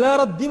على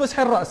رد مسح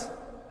الرأس،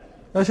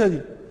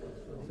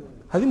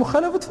 هذه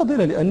مخالفة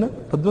فضيلة، لأن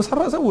رد مسح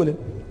الرأس أولا.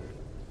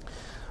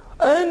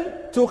 أن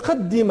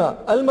تقدم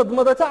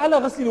المضمضة على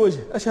غسل الوجه،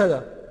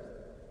 هذا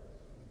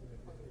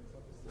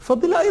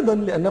فضيلة أيضا،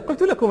 لأن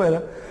قلت لكم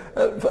أنا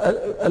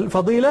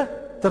الفضيلة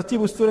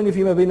ترتيب السنن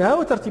فيما بينها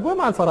وترتيبها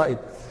مع الفرائض،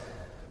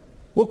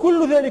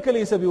 وكل ذلك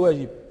ليس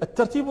بواجب.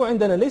 الترتيب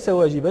عندنا ليس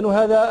واجبا،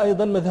 وهذا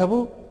أيضا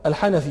مذهب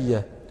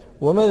الحنفية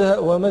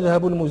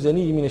ومذهب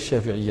المزني من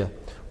الشافعية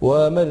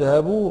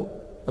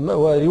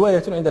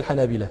ورواية عند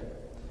الحنابلة.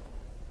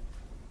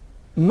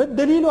 ما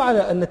الدليل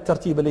على أن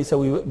الترتيب ليس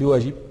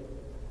بواجب؟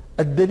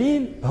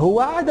 الدليل هو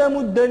عدم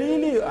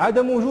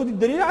وجود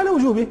الدليل على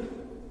وجوبه.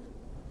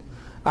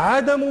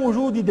 عدم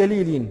وجود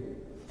دليل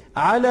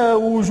على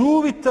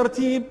وجوب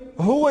الترتيب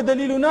هو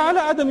دليلنا على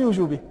عدم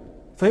وجوبه.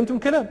 فهمتم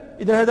الكلام؟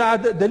 إذن هذا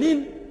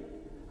دليل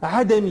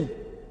عدمي.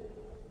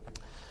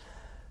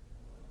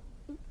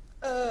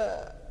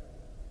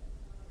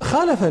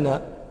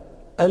 خالفنا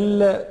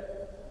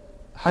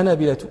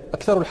الحنابلة،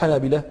 أكثر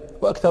الحنابلة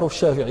وأكثر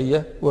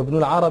الشافعية وابن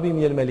العربي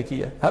من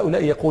المالكية.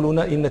 هؤلاء يقولون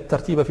إن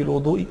الترتيب في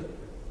الوضوء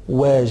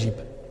واجب.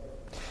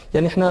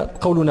 يعني احنا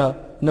قولنا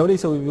أنه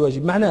ليس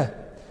بواجب معناه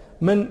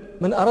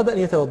من أراد أن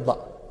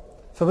يتوضأ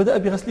فبدأ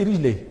بغسل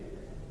رجليه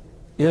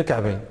إلى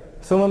الكعبين،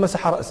 ثم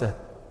مسح رأسه،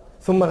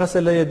 ثم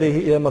غسل يديه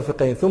إلى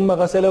المرفقين، ثم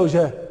غسل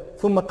وجهه،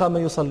 ثم قام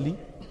يصلي،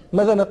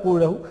 ماذا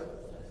نقول له؟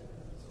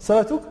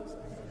 صلاتك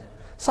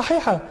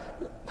صحيحة.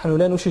 نحن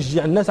لا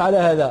نشجع الناس على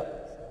هذا،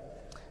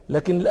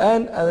 لكن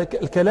الآن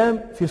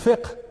الكلام في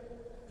الفقه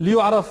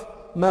ليعرف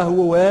ما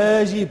هو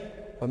واجب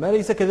وما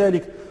ليس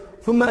كذلك.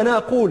 ثم أنا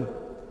أقول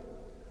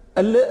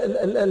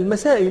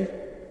المسائل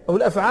أو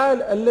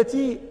الأفعال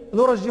التي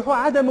نرجح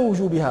عدم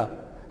وجوبها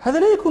هذا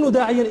لا يكون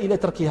داعيا إلى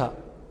تركها.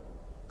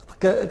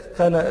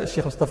 كان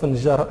الشيخ مصطفى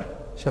النجار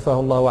شفاه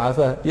الله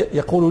وعافاه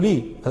يقول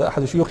لي، هذا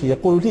أحد شيوخي،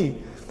 يقول لي: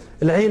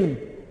 العلم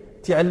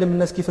تعلم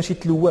الناس كيفاش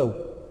يتلواو،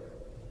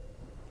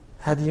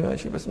 هذه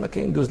ماشي بس ما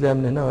كاين دوز لها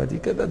من هنا وهذه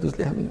كذا دوز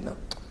لها من هنا.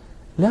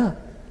 لا،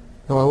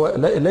 هو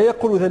لا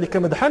يقول ذلك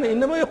مدحا،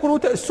 إنما يقول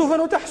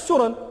تأسفا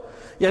وتحسرا.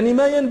 يعني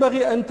ما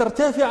ينبغي أن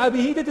ترتفع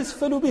به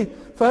تتسفل به.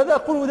 فهذا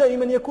أقول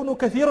دائما يكون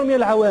كثير من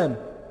العوام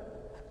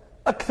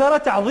أكثر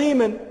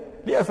تعظيما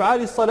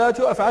لأفعال الصلاة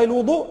وأفعال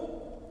الوضوء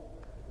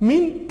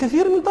من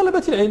كثير من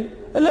طلبة العلم.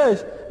 لاش؟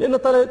 لأن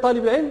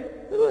طالب العلم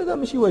هذا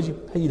ماشي واجب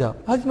حيدها،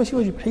 هذه ماشي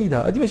واجب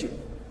حيدها، هذه ماشي،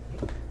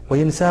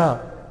 وينسى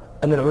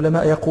أن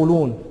العلماء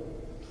يقولون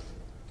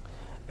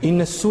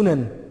إن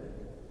السنن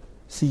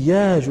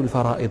سياج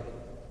الفرائض،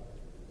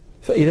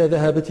 فإذا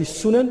ذهبت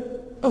السنن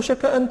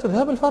أوشك أن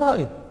تذهب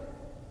الفرائض،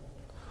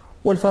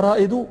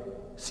 والفرائض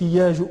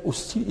سياج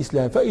أس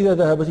الإسلام، فإذا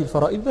ذهبت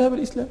الفرائض ذهب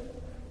الإسلام.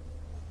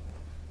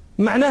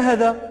 معنى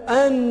هذا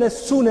أن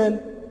السنن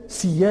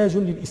سياج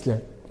للإسلام،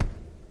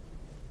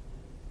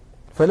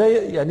 فلا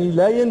يعني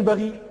لا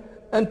ينبغي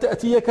أن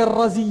تأتيك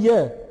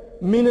الرزيات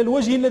من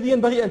الوجه الذي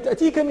ينبغي أن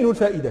تأتيك منه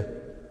الفائدة.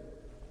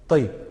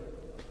 طيب،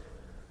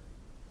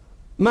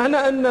 معنى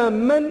أن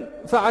من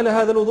فعل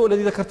هذا الوضوء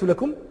الذي ذكرت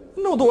لكم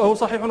أن وضوءه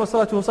صحيح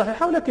وصلاته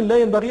صحيحة، ولكن لا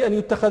ينبغي أن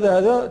يتخذ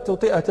هذا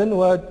توطئة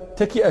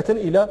وتكئة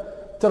إلى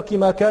ترك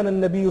ما كان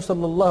النبي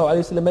صلى الله عليه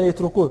وسلم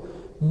يتركه.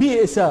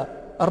 بئس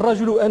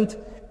الرجل أنت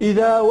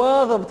إذا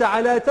واظبت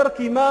على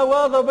ترك ما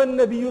واظب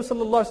النبي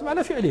صلى الله عليه وسلم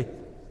على فعله،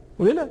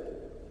 ولا لا؟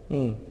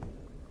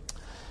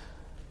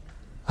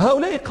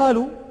 هؤلاء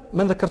قالوا،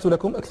 من ذكرت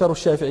لكم أكثر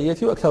الشافعية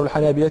وأكثر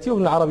الحنابلة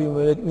وابن العربي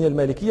من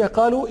المالكية،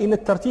 قالوا إن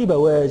الترتيب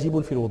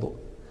واجب في الوضوء.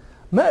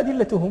 ما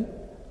أدلتهم؟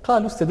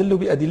 قالوا استدلوا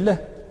بأدلة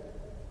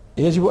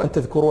يجب أن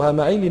تذكروها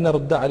معي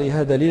لنرد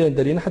عليها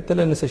دليلا حتى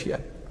لا ننسى شيئا.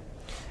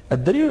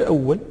 الدليل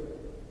الأول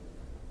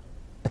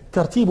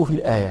الترتيب في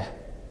الآية.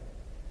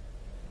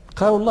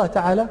 قال الله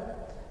تعالى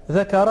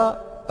ذكر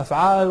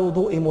أفعال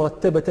الوضوء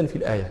مرتبة في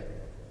الآية،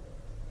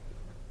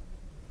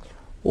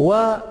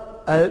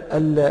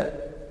 وهذا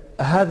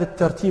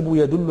الترتيب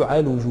يدل على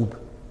الوجوب.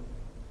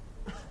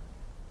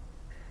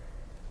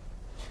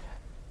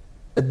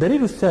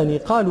 الدليل الثاني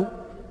قالوا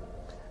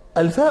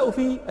الفاء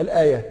في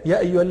الآية يا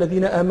أيها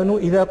الذين آمنوا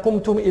إذا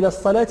قمتم إلى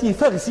الصلاة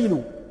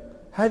فاغسلوا،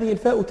 هذه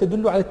الفاء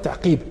تدل على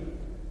التعقيب،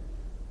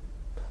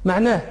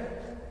 معناه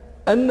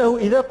أنه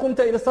إذا قمت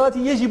إلى الصلاة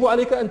يجب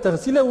عليك أن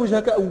تغسل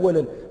وجهك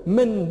أولا.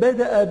 من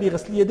بدأ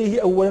بغسل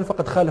يديه أولا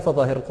فقد خالف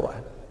ظاهر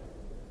القرآن.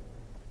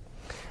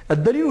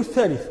 الدليل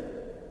الثالث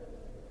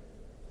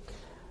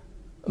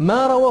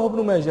ما رواه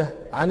ابن ماجه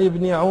عن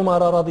ابن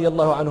عمر رضي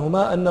الله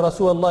عنهما أن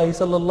رسول الله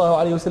صلى الله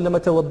عليه وسلم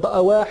توضأ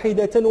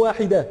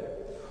واحدة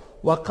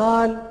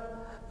وقال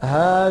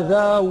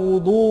هذا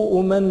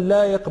وضوء من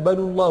لا يقبل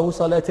الله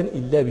صلاة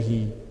إلا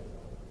به،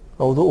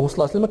 ووضوءه صلى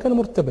الله عليه وسلم كان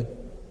مرتبا.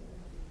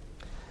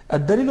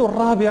 الدليل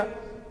الرابع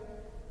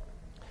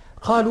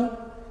قالوا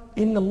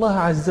إن الله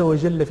عز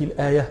وجل في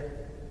الآية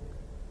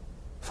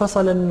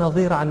فصل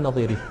النظير عن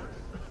نظيره،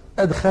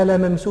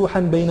 أدخل ممسوحا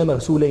بين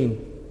مغسولين،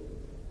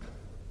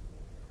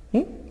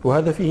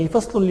 وهذا فيه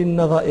فصل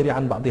للنظائر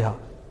عن بعضها.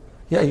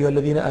 يا أيها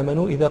الذين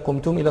آمنوا إذا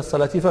قمتم إلى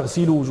الصلاة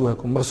فاغسلوا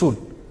وجوهكم، مغسول،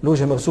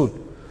 الوجه مغسول،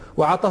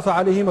 وعطف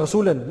عليه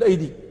مغسولا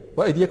الأيدي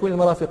وأيديكم إلى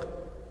المرافق.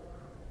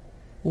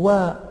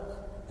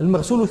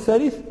 والمغسول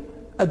الثالث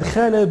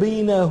أدخل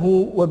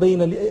بينه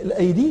وبين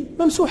الأيدي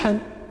ممسوحا،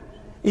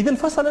 إذن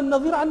فصل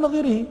النظير عن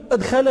نظيره،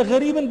 أدخل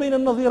غريبا بين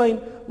النظيرين،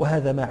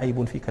 وهذا ما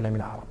عيب في كلام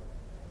العرب،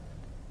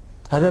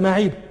 هذا ما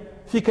عيب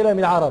في كلام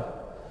العرب،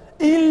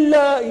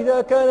 إلا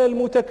إذا كان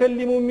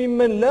المتكلم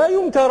ممن لا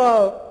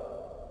يمترى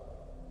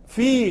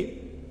في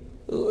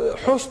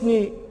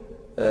حسن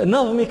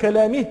نظم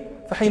كلامه،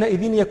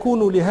 فحينئذ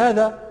يكون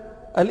لهذا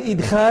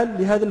الإدخال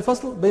لهذا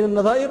الفصل بين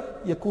النظائر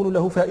يكون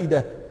له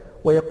فائدة،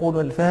 ويقول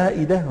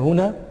الفائدة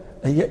هنا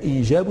هي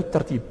إيجاب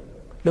الترتيب.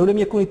 لو لم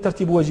يكن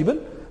الترتيب واجبا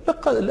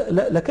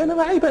لكان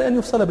معيبا أن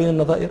يفصل بين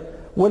النظائر،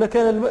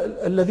 ولكان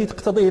الذي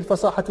تقتضيه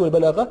الفصاحة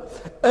والبلاغة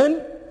أن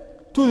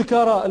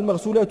تذكر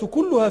المغسولات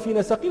كلها في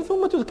نسق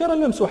ثم تذكر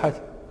الممسوحات،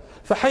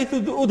 فحيث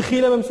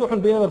أدخل ممسوح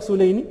بين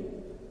مغسولين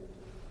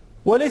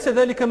وليس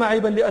ذلك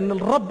معيبا لأن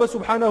الرب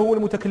سبحانه هو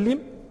المتكلم،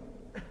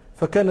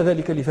 فكان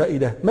ذلك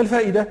لفائدة. ما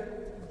الفائدة؟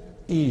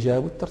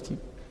 إيجاب الترتيب.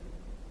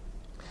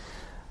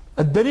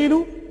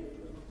 الدليل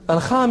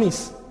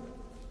الخامس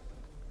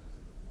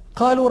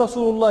قالوا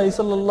رسول الله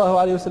صلى الله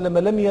عليه وسلم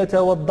لم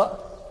يتوضأ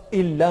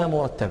إلا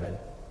مرتبا،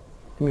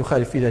 لم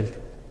يخالف في ذلك.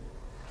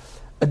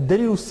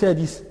 الدليل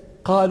السادس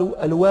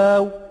قالوا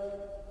الواو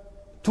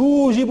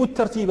توجب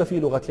الترتيب في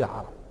لغة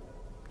العرب،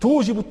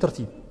 توجب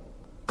الترتيب.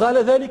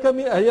 قال ذلك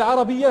من أهل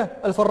العربية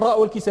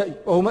الفراء والكسائي،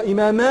 وهما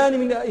إمامان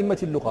من أئمة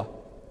اللغة.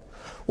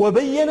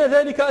 وبين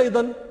ذلك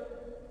أيضا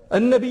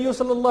النبي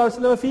صلى الله عليه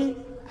وسلم في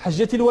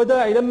حجة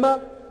الوداع لما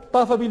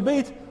طاف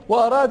بالبيت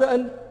وأراد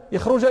أن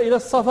يخرج إلى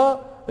الصفا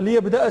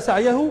ليبدأ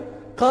سعيه،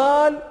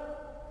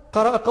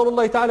 قرأ قول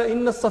الله تعالى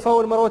إن الصفا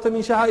والمروة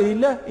من شعائر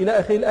الله إلى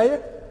آخر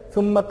الآية،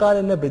 ثم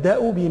قال نبدأ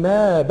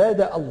بما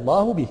بدأ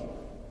الله به.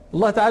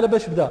 الله تعالى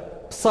باش بدأ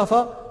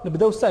بالصفا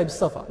نبدأ السعي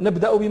بالصفا،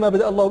 نبدأ بما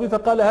بدأ الله به،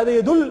 فقال هذا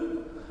يدل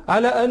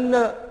على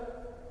أن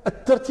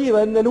الترتيب،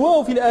 أن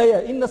الواو في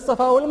الآية إن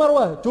الصفا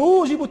والمروة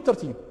توجب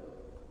الترتيب.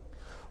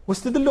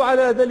 واستدلوا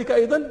على ذلك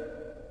أيضا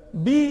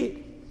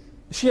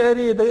بشعر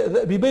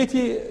ببيت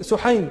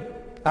سحيم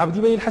عبد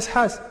بن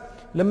الحسحاس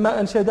لما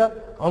أنشد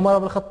عمر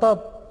بن الخطاب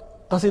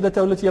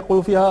قصيدته التي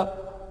يقول فيها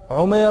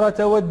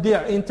عميرة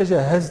ودع إن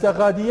تجهزت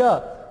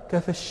غاديا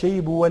كفى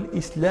الشيب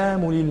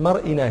والإسلام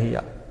للمرء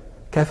ناهيا،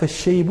 كفى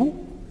الشيب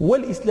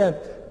والإسلام.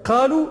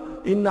 قالوا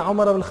إن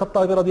عمر بن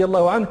الخطاب رضي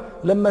الله عنه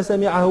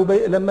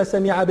لما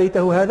سمع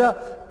بيته هذا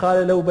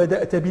قال لو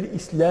بدأت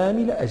بالإسلام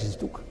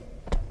لأجزتك،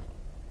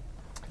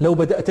 لو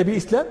بدأت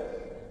بالإسلام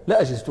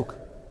لأجزتك.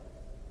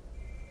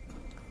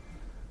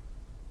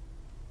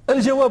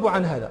 الجواب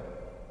عن هذا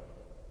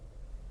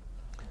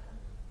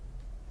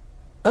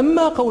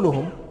أما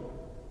قولهم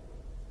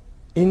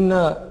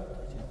إن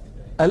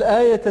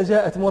الآية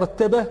جاءت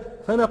مرتبة،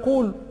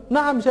 فنقول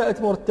نعم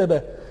جاءت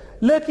مرتبة،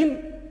 لكن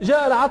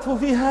جاء العطف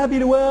فيها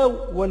بالواو،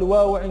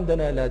 والواو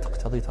عندنا لا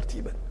تقتضي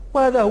ترتيبا،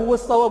 وهذا هو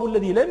الصواب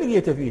الذي لا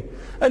مرية فيه،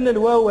 أن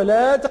الواو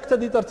لا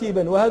تقتضي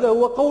ترتيبا، وهذا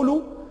هو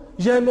قول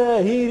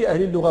جماهير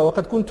أهل اللغة.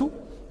 وقد كنت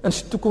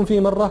أنشدتكم في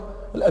مرة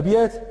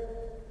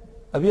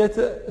أبيات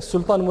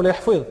السلطان مولاي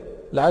حفيظ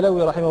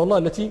العلوي رحمه الله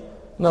التي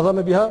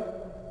نظم بها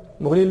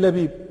مغني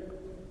اللبيب.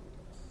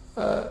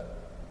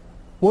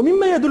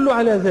 ومما يدل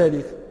على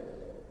ذلك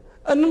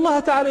أن الله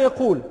تعالى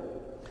يقول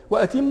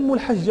وأتموا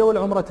الحج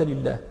والعمرة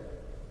لله،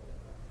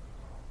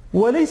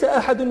 وليس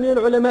أحد من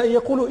العلماء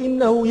يقول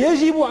إنه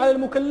يجب على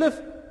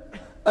المكلف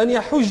أن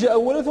يحج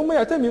أولا ثم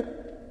يعتمر.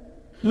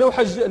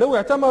 لو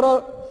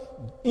اعتمر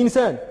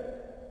إنسان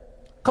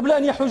قبل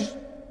أن يحج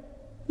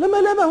لما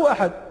لامه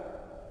أحد.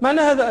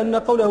 معنى هذا أن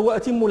قوله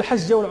وأتموا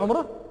الحج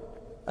والعمرة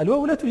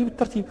الواو لا تجيب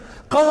الترتيب.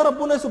 قال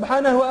ربنا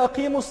سبحانه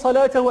وأقيموا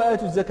الصلاة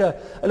وآتوا الزكاة.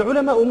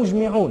 العلماء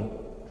مجمعون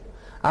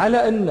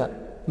على أن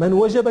من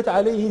وجبت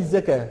عليه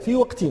الزكاة في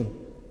وقت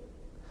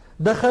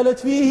دخلت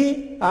فيه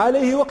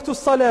عليه وقت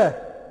الصلاة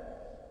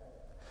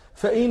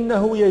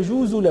فإنه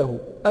يجوز له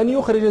أن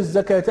يخرج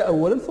الزكاة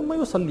أولا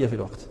ثم يصلي في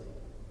الوقت،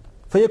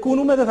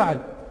 فيكون ماذا فعل؟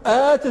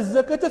 آتى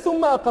الزكاة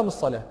ثم أقام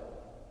الصلاة.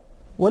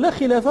 ولا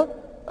خلاف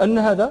أن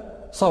هذا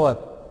صواب،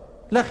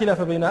 لا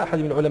خلاف بين أحد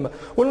من العلماء.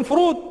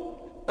 والمفروض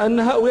أن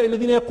هؤلاء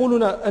الذين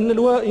يقولون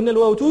إن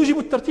الواو توجب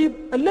الترتيب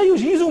أن لا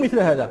يجيزوا مثل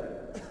هذا.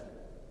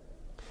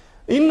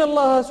 إن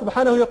الله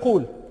سبحانه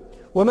يقول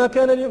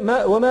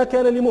وما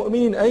كان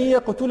لمؤمن أن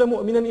يقتل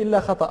مؤمنا إلا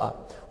خطأ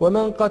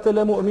ومن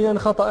قتل مؤمنا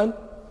خطأ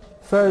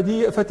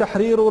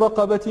فتحرير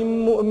رقبة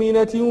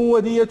مؤمنة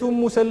ودية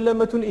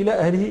مسلمة إلى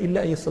أهله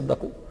إلا أن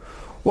يصدقوا.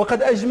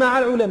 وقد أجمع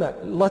العلماء،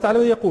 الله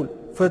تعالى يقول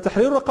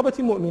فتحرير رقبة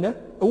مؤمنة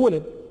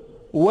أولا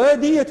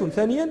ودية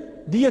ثانيا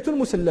دية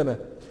مسلمة.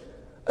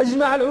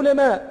 أجمع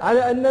العلماء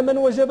على أن من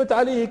وجبت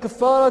عليه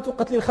كفارة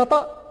قتل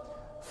الخطأ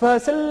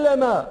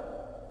فسلم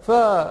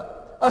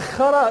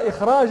فأخر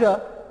إخراج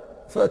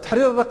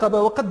تحرير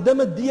الرقبة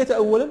وقدم الدية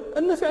أولا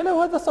أن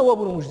فعله هذا صواب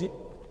ومجدي.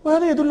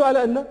 وهذا يدل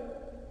على أن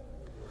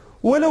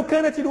ولو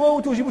كانت الواو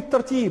توجب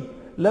الترتيب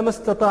لما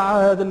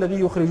استطاع هذا الذي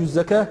يخرج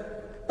الزكاة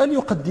أن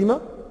يقدم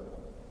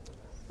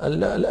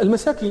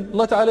المساكين.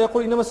 الله تعالى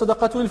يقول إنما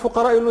الصدقات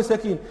للفقراء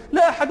والمساكين.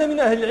 لا أحد من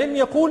أهل العلم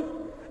يقول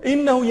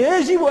إنه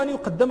يجب أن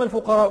يقدم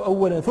الفقراء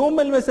أولا ثم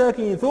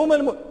المساكين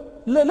ثم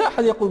لا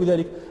أحد يقول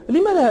بذلك.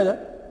 لماذا هذا؟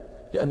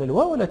 لأن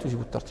الواو لا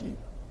توجب الترتيب.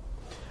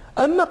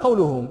 أما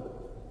قولهم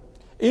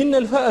إن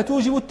الفاء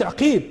توجب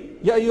التعقيب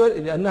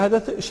لأن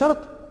هذا شرط،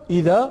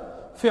 إذا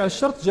فعل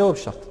الشرط جواب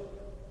الشرط.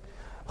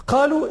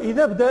 قالوا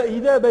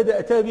إذا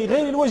بدأت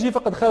بغير الوجه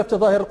فقد خالفت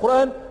ظاهر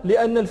القرآن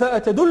لأن الفاء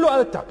تدل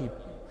على التعقيب.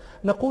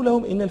 نقول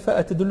لهم إن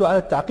الفاء تدل على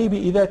التعقيب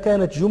إذا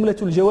كانت جملة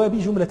الجواب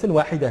جملة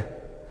واحدة.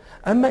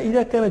 أما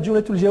إذا كانت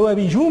جملة الجواب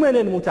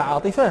جملا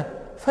متعاطفة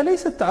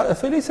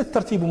فليس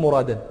الترتيب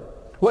مرادا،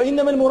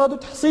 وإنما المراد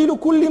تحصيل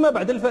كل ما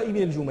بعد الفاء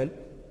من الجمل.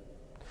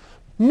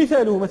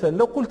 مثاله مثلا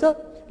لو قلت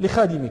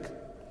لخادمك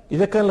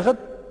إذا كان الغد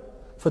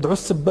فادعو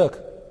السباك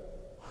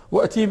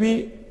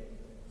وأتي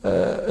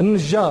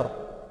بالنجار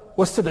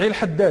واستدعي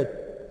الحداد،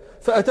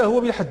 فأتى هو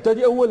بالحداد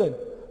أولا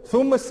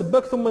ثم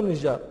السباك ثم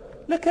النجار،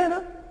 لكان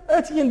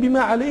آتيا بما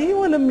عليه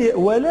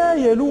ولا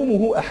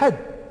يلومه أحد.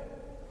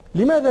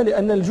 لماذا؟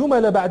 لأن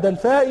الجمل بعد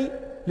الفاء،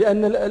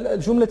 لأن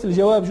جملة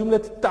الجواب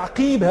جملة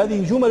التعقيب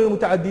هذه جمل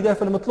متعددة،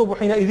 فالمطلوب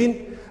حينئذ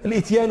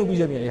الإتيان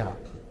بجميعها.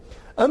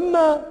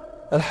 أما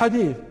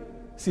الحديث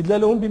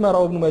استدلالهم بما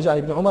روى ابن ماجه عن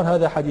ابن عمر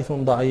هذا حديث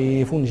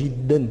ضعيف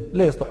جدا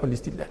لا يصلح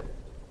للاستدلال.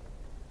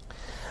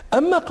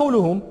 أما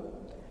قولهم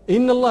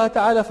إن الله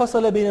تعالى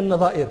فصل بين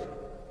النظائر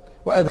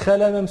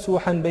وأدخل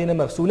ممسوحا بين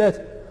مغسولات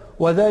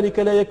وذلك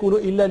لا يكون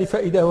إلا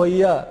لفائدة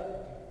وهي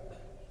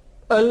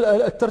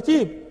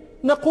الترتيب،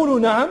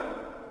 نقول نعم،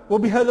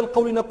 وبهذا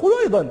القول نقول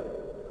أيضا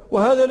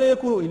وهذا لا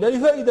يكون إلا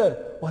لفائدة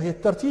وهي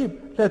الترتيب،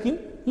 لكن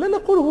لا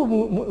نقول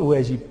هو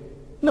واجب،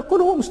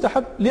 نقول هو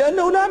مستحب،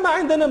 لأنه لا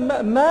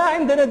ما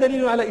عندنا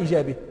دليل على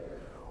إيجابه،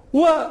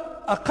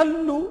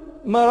 وأقل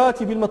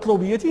مراتب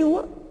المطلوبية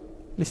هو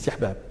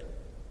الاستحباب.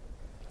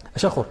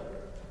 أشخر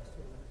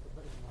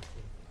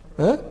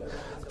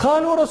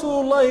قالوا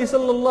رسول الله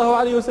صلى الله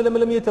عليه وسلم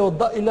لم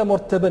يتوضأ إلا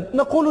مرتبا،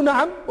 نقول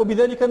نعم،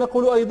 وبذلك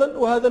نقول أيضا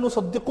وهذا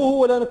نصدقه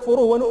ولا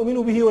نكفره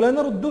ونؤمن به ولا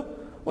نرده،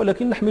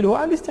 ولكن نحمله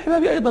على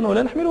الاستحباب أيضا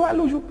ولا نحمله على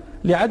الوجوب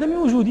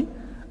لعدم وجود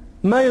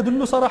ما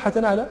يدل صراحة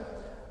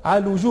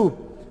على الوجوب.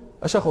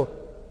 أشخر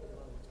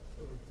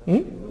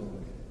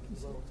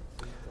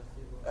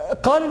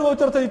قال الواو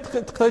تقتضي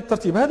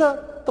الترتيب،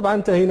 هذا طبعا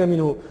انتهينا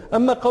منه.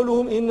 أما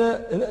قولهم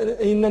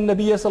إن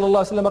النبي صلى الله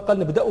عليه وسلم قال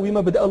نبدأ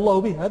بما بدأ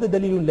الله به، هذا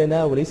دليل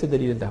لنا وليس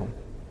دليلا لهم،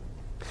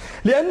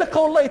 لأن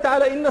قول الله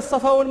تعالى إن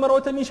الصفا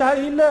والمروة من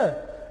شعائر الله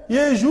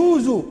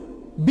يجوز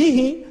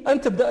به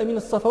أن تبدأ من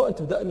الصفا وأن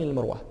تبدأ من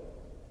المروة،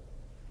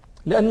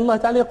 لأن الله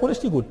تعالى يقول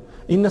إيش يقول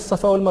إن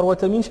الصفا والمروة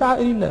من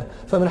شعائر الله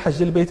فمن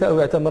حج البيت أو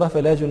اعتمر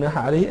فلا جناح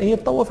عليه أن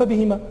يطوف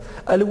بهما.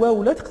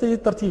 الواو لا تقتضي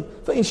الترتيب،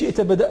 فإن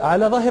شئت بدأ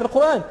على ظاهر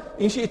القرآن،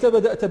 إن شئت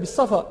بدأت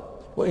بالصفا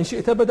وإن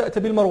شئت بدأت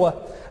بالمروة.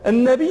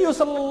 النبي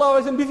صلى الله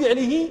عليه وسلم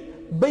بفعله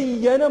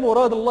بين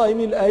مراد الله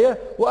من الآية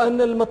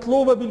وأن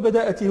المطلوب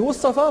بالبداءة هو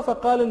الصفا،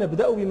 فقال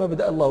نبدأ بما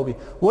بدأ الله به،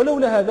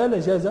 ولولا هذا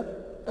لجاز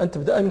أن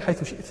تبدأ من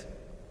حيث شئت.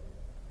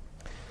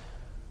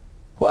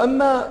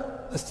 وأما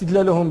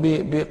استدلالهم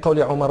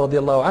بقول عمر رضي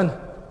الله عنه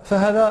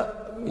فهذا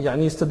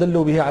يعني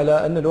استدلوا به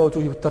على أن الواو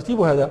توجب الترتيب،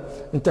 وهذا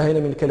انتهينا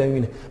من الكلام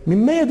منه.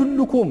 مما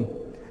يدلكم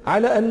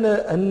على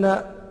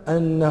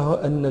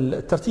أن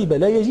الترتيب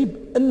لا يجب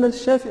أن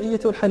الشافعية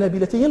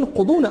والحنابلة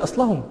ينقضون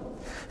أصلهم،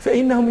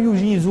 فإنهم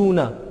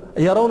يجيزون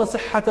يرون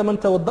صحة من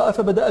توضأ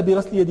فبدأ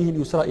بغسل يده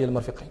اليسرى إلى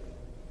المرفقين.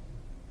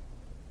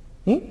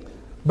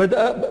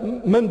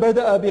 من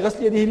بدأ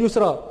بغسل يده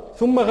اليسرى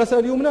ثم غسل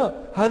اليمنى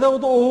هذا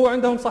وضوءه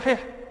عندهم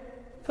صحيح.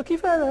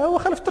 فكيف هذا؟ هو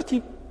خالف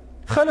الترتيب،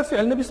 خالف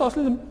فعل النبي صلى الله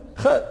عليه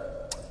وسلم.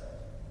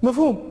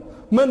 مفهوم؟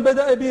 من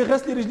بدأ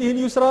بغسل رجله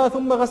اليسرى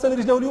ثم غسل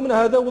رجله اليمنى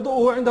هذا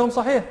وضوءه عندهم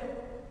صحيح،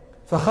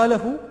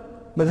 فخالفوا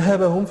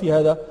مذهبهم في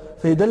هذا.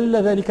 فيدل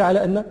ذلك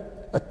على أن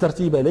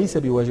الترتيب ليس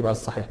بواجب على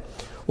الصحيح.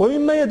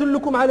 ومما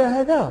يدلكم على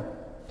هذا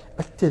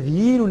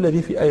التذييل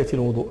الذي في آية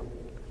الوضوء.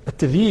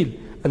 التذييل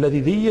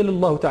الذي ذيل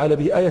الله تعالى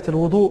به آية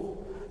الوضوء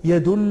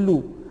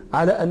يدل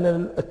على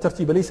أن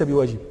الترتيب ليس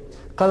بواجب.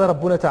 قال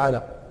ربنا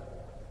تعالى: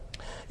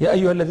 يا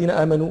أيها الذين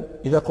آمنوا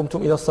إذا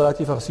قمتم إلى الصلاة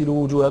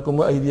فاغسلوا وجوهكم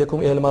وأيديكم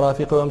إلى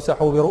المرافق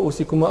وامسحوا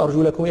برؤوسكم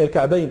وأرجلكم إلى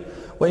الكعبين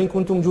وإن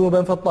كنتم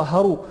جنبا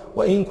فاطهروا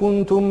وإن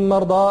كنتم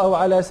مرضى أو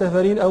على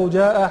سفر أو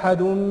جاء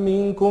أحد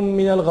منكم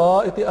من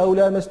الغائط أو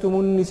لامستم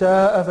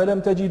النساء فلم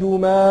تجدوا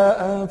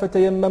ماء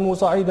فتيمموا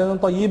صعيدا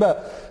طيبا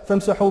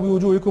فامسحوا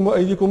بوجوهكم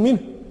وأيديكم منه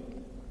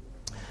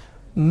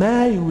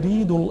ما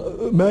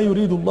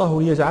يريد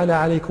الله ليجعل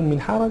عليكم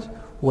من حرج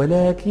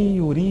ولكن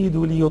يريد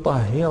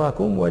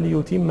ليطهركم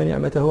وليتم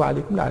نعمته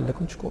عليكم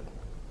لعلكم تشكرون.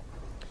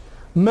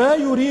 ما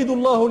يريد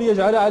الله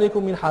ليجعل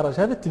عليكم من حرج،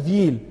 هذا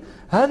التذييل.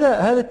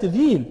 هذا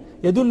التذييل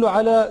يدل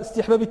على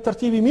استحباب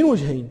الترتيب من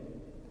وجهين.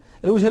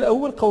 الوجه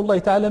الأول قول الله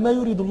تعالى: ما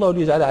يريد الله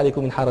ليجعل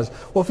عليكم من حرج،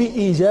 وفي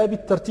إيجاب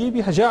الترتيب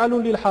جعل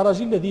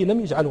للحرج الذي لم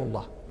يجعله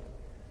الله.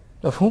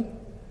 مفهوم؟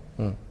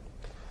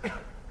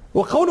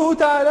 وقوله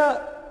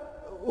تعالى: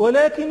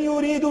 ولكن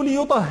يريد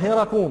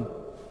ليطهركم،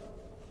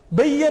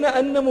 بين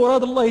أن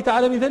مراد الله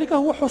تعالى من ذلك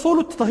هو حصول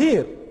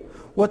التطهير،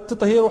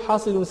 والتطهير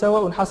حاصل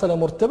سواء حصل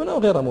مرتبا أو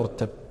غير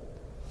مرتب.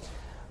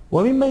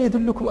 ومما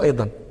يدلكم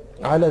أيضا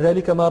على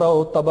ذلك ما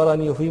رواه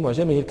الطبراني في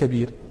معجمه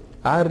الكبير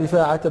عن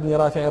رفاعة بن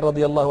رافع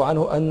رضي الله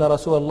عنه أن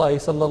رسول الله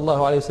صلى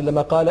الله عليه وسلم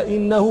قال: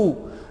 إنه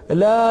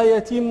لا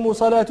يتم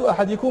صلاة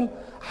أحدكم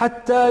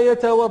حتى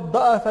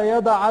يتوضأ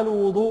فيضع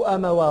الوضوء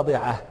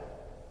مواضعه.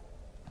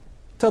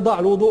 تضع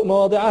الوضوء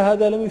مواضعه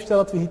هذا لم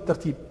يشترط فيه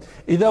الترتيب.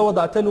 إذا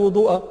وضعت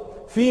الوضوء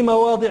في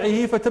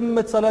مواضعه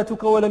فتمت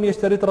صلاتك، ولم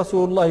يشترط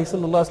رسول الله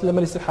صلى الله عليه وسلم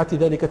لصحة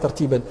ذلك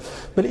ترتيبا.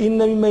 بل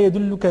إن مما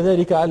يدل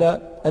كذلك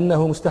على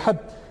أنه مستحب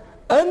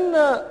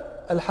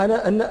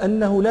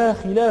أنه لا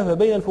خلاف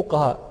بين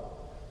الفقهاء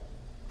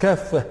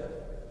كافة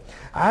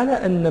على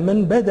أن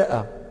من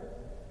بدأ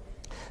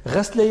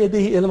غسل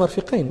يديه إلى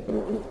المرفقين،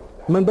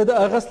 من بدأ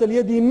غسل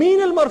اليد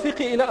من المرفق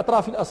إلى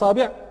أطراف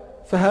الأصابع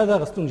فهذا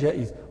غسل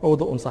جائز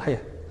ووضوء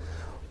صحيح.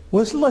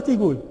 واش الله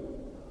تقول؟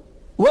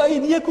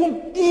 وأيديكم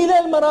إلى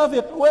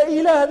المرافق،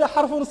 وإلى هذا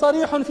حرف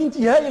صريح في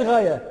انتهاء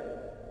الغاية،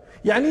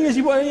 يعني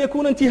يجب أن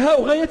يكون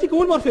انتهاء غايتك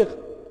هو المرفق.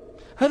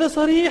 هذا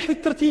صريح في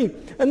الترتيب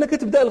أنك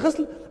تبدأ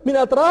الغسل من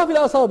أطراف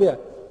الأصابع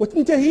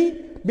وتنتهي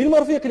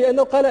بالمرفق،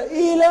 لأنه قال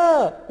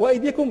إلى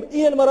وأيديكم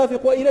إلى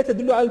المرافق، وإلى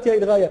تدل على انتهاء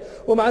الغاية.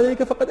 ومع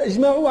ذلك فقد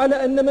أجمعوا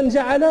على أن من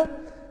جعل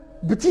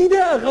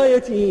ابتداء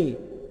غايته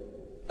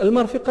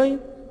المرفقين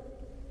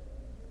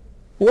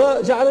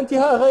وجعل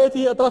انتهاء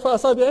غايته أطراف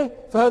أصابعه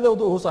فهذا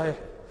وضوءه صحيح.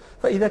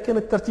 فإذا كان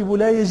الترتيب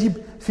لا يجب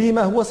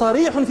فيما هو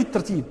صريح في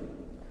الترتيب،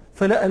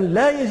 فلأن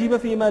لا يجب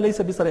فيما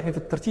ليس بصريح في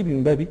الترتيب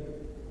من باب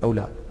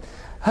أولى.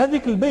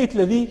 هذا البيت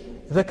الذي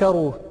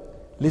ذكروه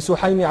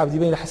لسحيم عبد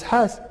بن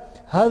الحسحاس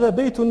هذا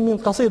بيت من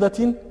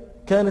قصيدة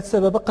كانت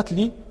سبب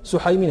قتل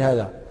سحيم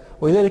هذا،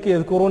 ولذلك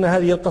يذكرون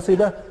هذه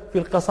القصيدة في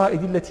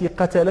القصائد التي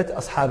قتلت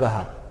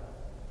أصحابها.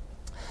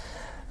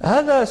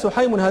 هذا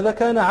سحيم هذا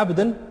كان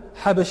عبدا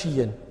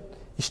حبشيا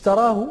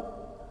اشتراه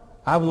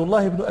عبد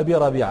الله بن أبي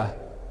ربيعة،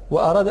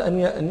 وأراد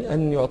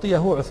أن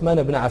يعطيه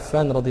عثمان بن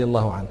عفان رضي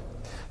الله عنه،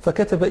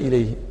 فكتب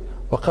إليه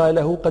وقال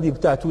له: قد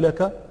ابتعت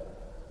لك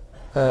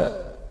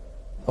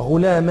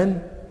غلاما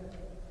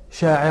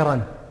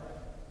شاعرا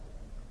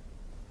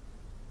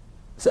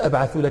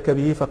سأبعث لك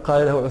به.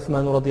 فقال له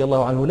عثمان رضي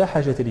الله عنه: لا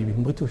حاجة لي به،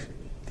 مبغيتوش.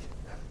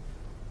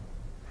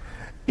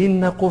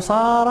 إن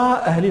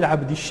قصارى أهل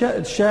العبد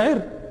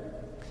الشاعر،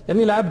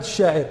 يعني العبد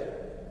الشاعر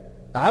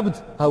عبد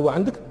هو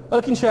عندك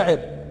ولكن شاعر،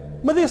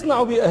 ماذا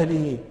يصنع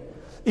بأهله؟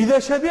 إذا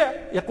شبع،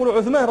 يقول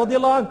عثمان رضي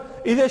الله عنه،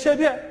 إذا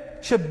شبع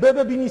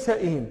شبب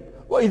بنسائهم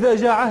وإذا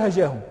جاع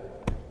هجاهم.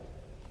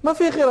 ما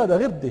في غير هذا،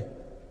 غير ده.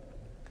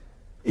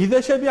 إذا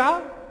شبع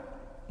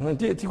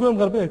تقول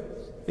مغربي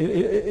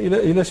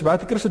إذا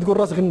شبعت كرش تقول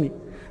راس غني،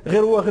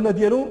 غير هو غنى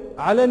ديالو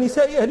على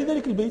نساء أهل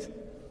ذلك البيت،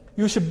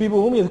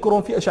 يشببهم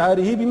يذكرهم في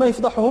أشعاره بما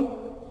يفضحهم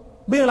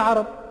بين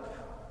العرب.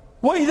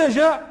 وإذا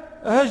جاع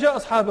هجا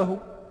أصحابه،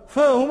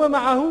 فهم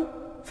معه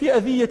في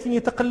أذية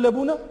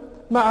يتقلبون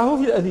معه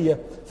في الأذية،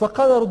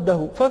 فقال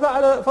رده،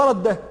 ففعل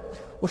فرده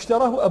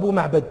واشتراه أبو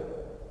معبد.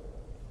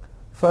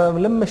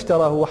 فلما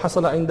اشتراه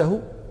وحصل عنده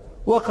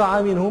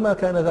وقع منه ما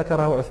كان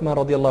ذكره عثمان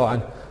رضي الله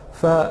عنه،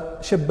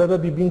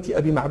 فشبب ببنت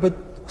أبي معبد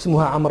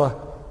اسمها عمرة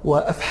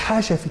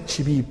وأفحاش في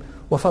التشبيب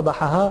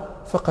وفضحها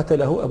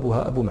فقتله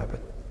أبوها أبو معبد.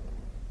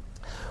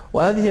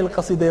 وهذه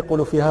القصيدة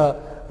يقول فيها: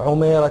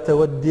 عميرة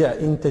ودع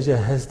إن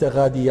تجهزت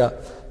غاديا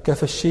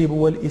كفى الشيب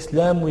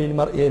والإسلام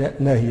للمرء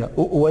ناهية،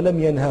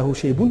 ولم ينهاه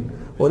شيب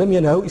ولم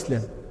ينهاه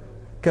إسلام.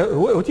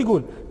 هو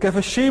تيقول كفى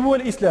الشيب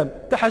والإسلام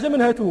تحاجة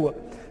من هاته هو،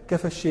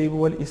 كفى الشيب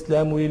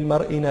والإسلام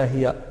للمرء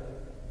ناهية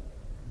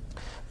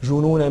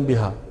جنونا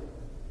بها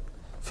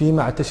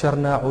فيما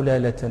اعتشرنا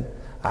علالة،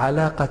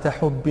 علاقة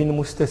حب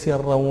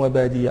مستسرا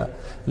وبادية،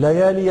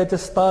 ليالي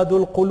تصطاد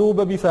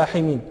القلوب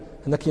بفاحم.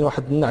 هنا كاين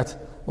واحد النعت،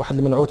 واحد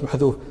المنعوت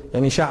محذوف،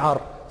 يعني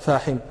شعر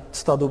فاحم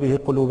تصطاد به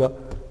قلوب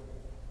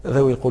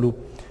ذوي القلوب.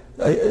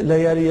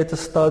 ليالي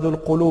تصطاد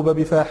القلوب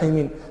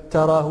بفاحم،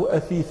 تراه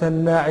أثيثا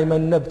ناعما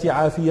النبت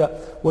عافيا،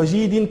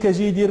 وجيد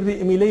كجيد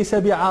الرئم ليس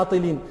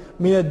بعاطل،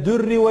 من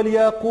الدر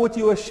والياقوت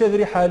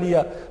والشذر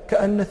حاليا،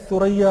 كأن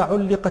الثريا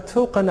علقت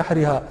فوق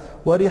نحرها،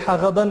 وريح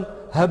غضا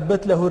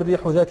هبت له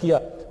الريح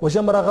ذاكيا،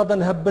 وجمر غضا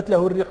هبت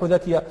له الريح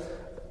ذاكيا.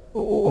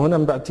 وهنا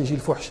من بعد تيجي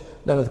الفحش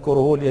لا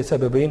نذكره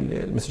لسببين،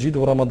 المسجد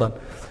ورمضان،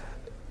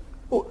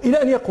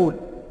 إلى أن يقول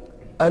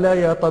ألا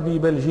يا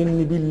طبيب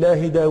الجن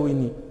بالله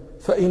داوني،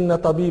 فإن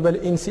طبيب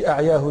الإنس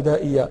أعياه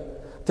دائيا،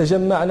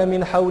 تجمعن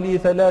من حولي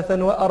 3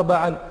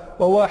 و4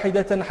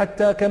 وواحدة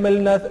حتى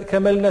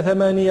كملنا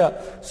 8،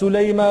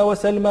 سليمى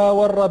وسلمى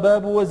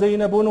والرباب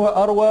وزينب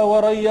وأروى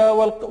وريا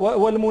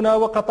والمنى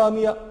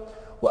وقطامية،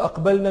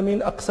 وأقبلن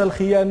من أقصى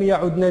الخيام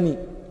يعدنني،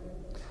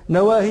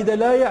 نواهد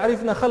لا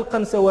يعرفن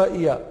خلقا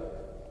سوائيا،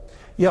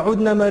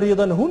 يعدن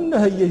مريضا هن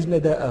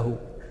هيجن داءه،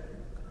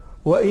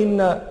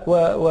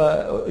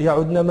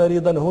 ويعدن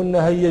مريضا هن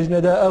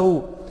هيجن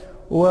داءه،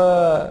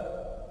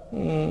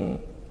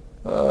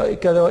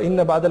 كذا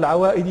وإن بعد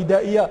العوائد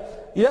دائية،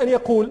 إلى أن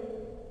يقول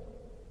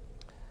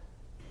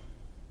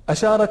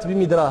أشارت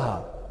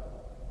بمدراها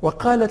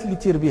وقالت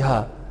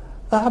لتربها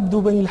أعبد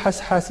بني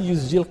الحسحاس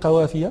يزجي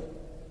القوافية.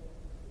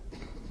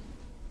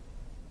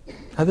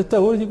 هذا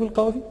التهور يقول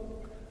القوافي،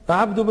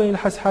 أعبد بني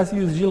الحسحاس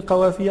يزجي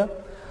القوافية،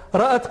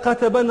 رأت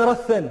قتبا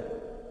رثا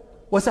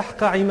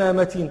وسحق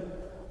عمامة،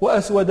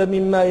 وأسود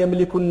مما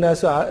يملك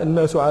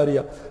الناس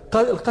عارية.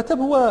 القتب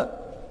هو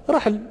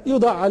رحل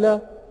يوضع على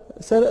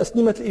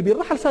أسنمة الإبل،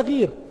 رحل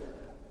صغير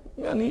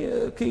يعني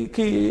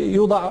كي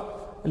يوضع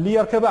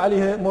ليركب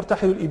عليه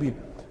مرتحل الإبل،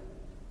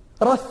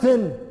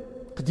 رثا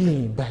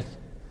قديم بعد،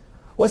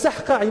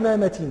 وسحق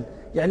عمامة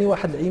يعني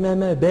واحد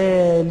العمامة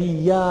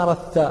بالية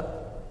رثة،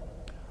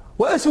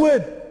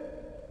 وأسود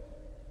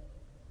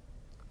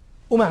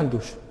وما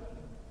عندوش،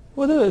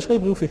 وهذا ايش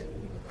غيبغيو فيه.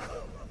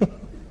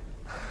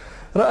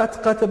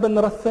 رأت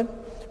قتبا رثا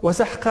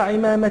وسحق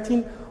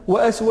عمامة،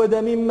 وأسود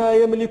مما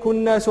يملك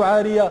الناس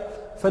عاريا،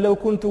 فلو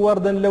كنت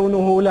وردا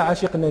لونه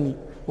لعشقنني،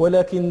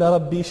 ولكن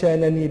ربي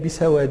شانني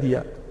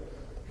بسواديا.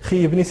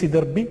 خيبني سيد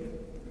ربي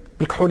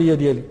بالكحولية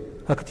ديالي،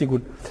 هكا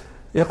تيقول.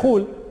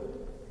 يقول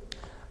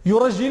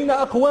يرجلن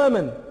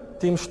أقواما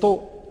تيمشطوا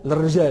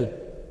للرجال،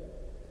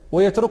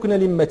 ويتركن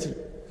لمتي،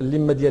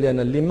 اللمة ديالي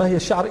أنا، اللمة هي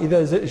الشعر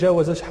إذا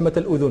جاوز شحمة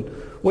الأذن،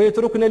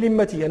 ويتركن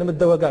لمتي أنا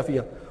مدى وقع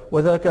فيها،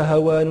 وذاك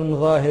هوان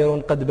ظاهر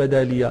قد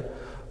بدا لي،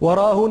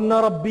 وراهن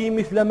ربي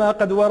مثل ما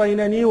قد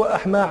ورينني،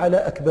 وأحمى على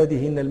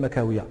أكبادهن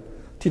المكاوية.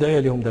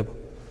 تدعي لهم دابا،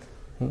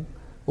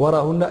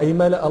 وراهن أي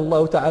ملأ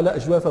الله تعالى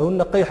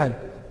أجوافهن قيحا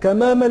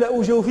كما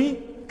ملأوا جوفي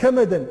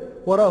كمدا،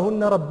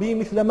 وراهن ربي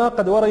مثل ما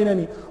قد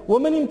ورينني.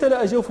 ومن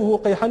امتلأ جوفه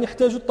قيحا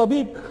يحتاج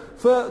الطبيب،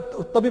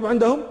 فالطبيب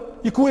عندهم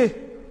يكويه،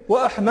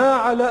 وأحمى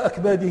على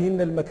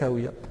أكبادهن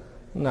المكاوية.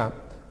 نعم،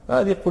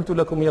 هذه قلت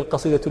لكم هي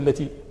القصيدة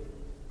التي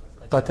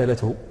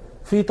قتلته.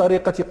 في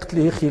طريقة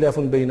قتله خلاف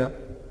بين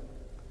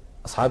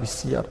أصحاب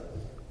السيار،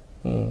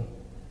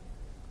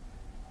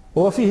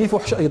 وفيه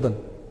فحش أيضا،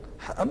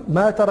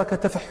 ما ترك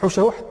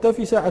تفحشه حتى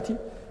في ساعة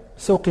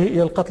سوقه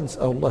إلى القتل،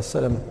 نسأل الله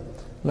السلامة.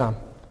 نعم.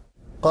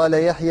 قال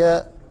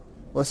يحيى: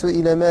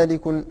 وسئل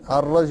مالك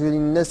عن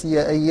رجل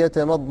نسي أن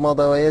يتمضمض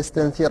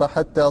ويستنثر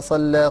حتى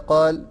صلى،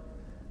 قال: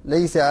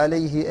 ليس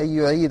عليه أن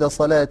يعيد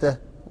صلاته،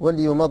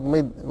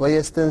 وليمضمض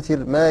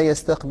ويستنثر ما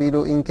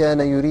يستقبل إن كان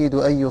يريد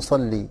أن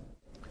يصلي.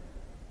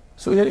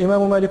 سئل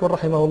الإمام مالك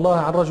رحمه الله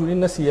عن رجل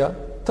نسي،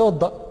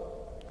 توضأ،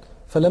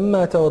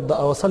 فلما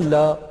توضأ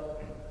وصلى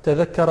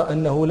تذكر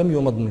أنه لم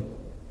يمضمض.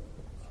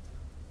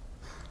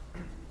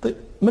 طيب،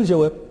 ما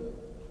الجواب؟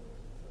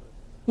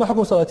 ما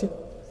حكم صلاته؟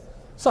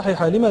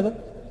 صحيحة. لماذا؟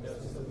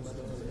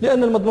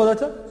 لأن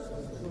المضمضة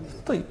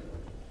طيب.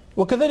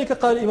 وكذلك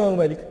قال الإمام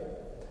مالك،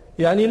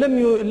 يعني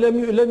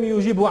لم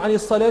يجيبه عن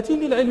الصلاة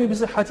للعلم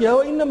بصحتها،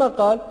 وإنما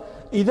قال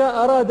إذا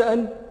أراد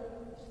أن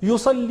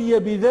يصلي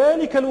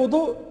بذلك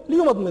الوضوء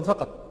ليمضمض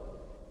فقط.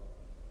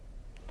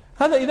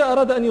 هذا إذا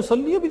أراد أن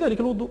يصلي بذلك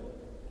الوضوء.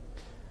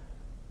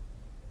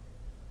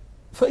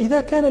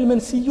 فإذا كان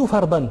المنسي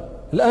فرضا،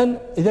 الآن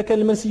إذا كان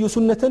المنسي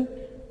سنة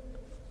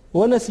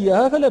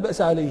ونسيها فلا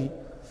بأس عليه،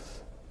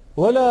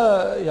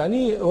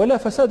 ولا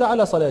فساد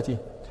على صلاته.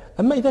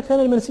 أما إذا كان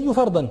المنسي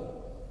فرضا،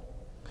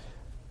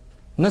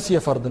 نسي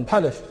فرضا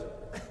بحالاش؟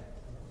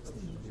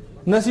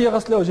 نسي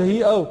غسل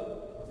وجهه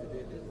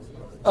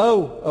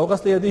أو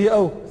غسل يديه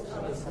أو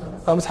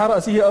مسح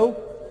رأسه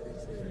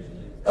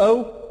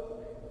أو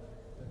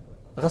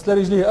غسل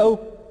رجليه أو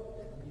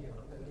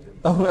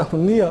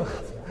النية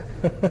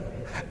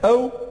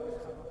أو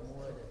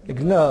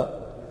قلنا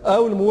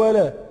أو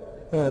الموالاة.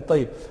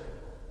 طيب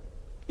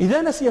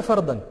إذا نسي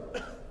فرضا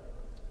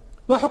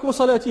ما حكم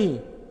صلاته؟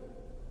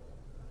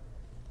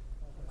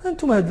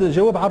 أنتم هذا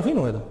الجواب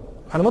عارفينه، هذا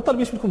أنا ما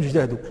طالبينش منكم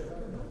تجتهدوا.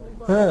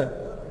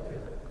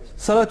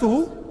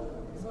 صلاته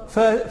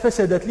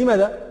فسدت.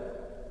 لماذا؟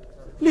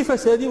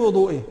 لفساد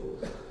وضوئه.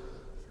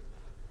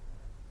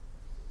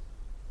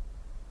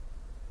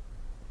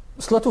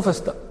 صلاته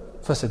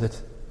فسدت.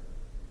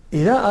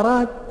 إذا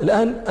أراد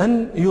الآن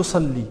أن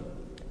يصلي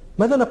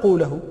ماذا نقول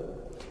له؟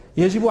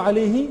 يجب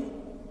عليه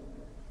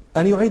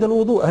أن يعيد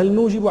الوضوء. هل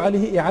نوجب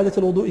عليه إعادة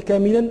الوضوء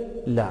كاملا؟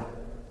 لا.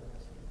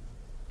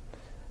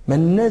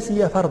 من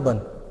نسي فرضا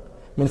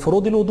من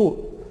فروض الوضوء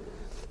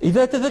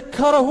إذا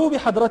تذكره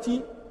بحضرة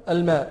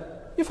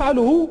الماء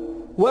يفعله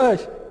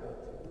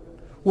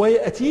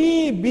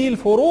ويأتي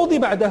بالفروض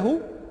بعده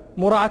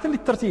مراعاة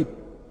للترتيب.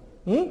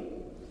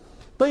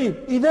 طيب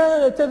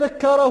إذا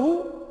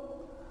تذكره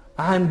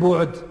عن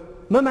بعد،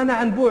 ما معنى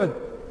عن بعد؟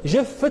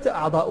 جفت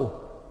أعضاؤه،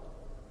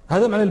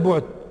 هذا معنى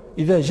البعد.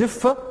 إذا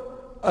جف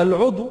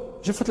العضو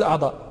جفت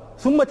الأعضاء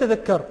ثم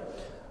تذكر،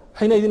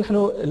 حينئذ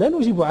نحن لا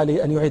نجيب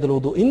عليه أن يعيد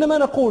الوضوء، إنما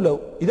نقول له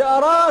إذا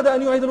أراد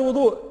أن يعيد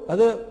الوضوء،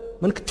 هذا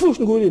ما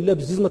نكتفوش نقول لا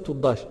بزز ما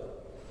توضاش،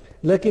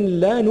 لكن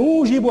لا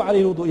نوجب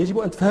عليه الوضوء. يجب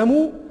أن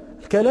تفهموا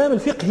الكلام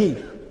الفقهي.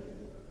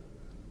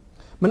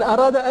 من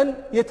أراد أن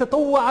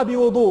يتطوع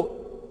بوضوء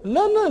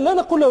لا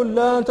نقول له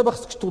لا أنت ما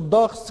خصكش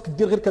توضا، خصك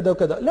دير غير كذا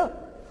وكذا، لا.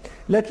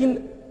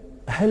 لكن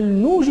هل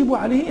نوجب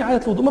عليه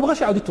إعادة الوضوء؟ ما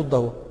بغاش يعاود يتوضا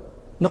هو،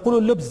 نقول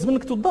له لا بزز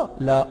منك توضا،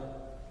 لا.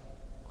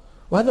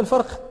 وهذا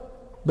الفرق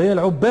بين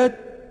العباد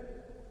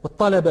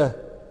والطلبة.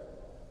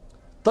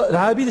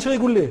 العابد اش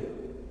غيقول ليه؟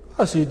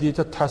 سيدي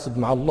تتحاسب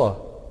مع الله،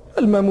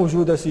 الماء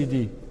موجود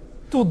سيدي،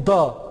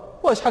 توضا،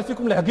 واشحال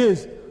فيكم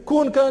العكيز،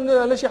 كون كان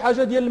على شي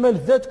حاجه ديال المال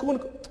الذات كون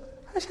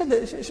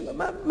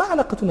ما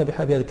علاقتنا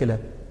بهذا الكلام.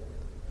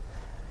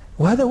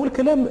 وهذا هو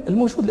الكلام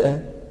الموجود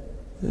الآن.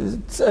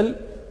 تسأل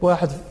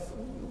واحد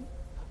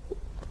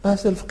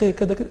أسأل الفقيه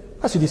كذا كذا،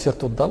 سيدي سير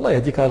توضا، الله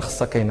يهديك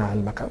الخصة كاينة على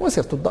المكان،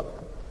 وسير توضا،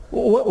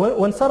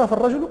 وانصرف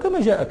الرجل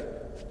كما جاءك،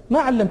 ما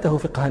علمته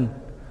فقها.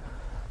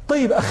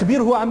 طيب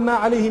أخبره عما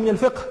عليه من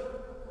الفقه،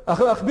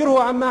 أخبره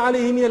عما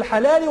عليه من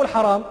الحلال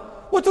والحرام،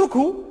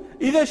 واتركه.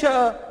 إذا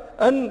شاء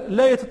أن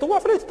لا يتطوع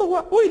فلا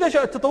يتطوع، وإذا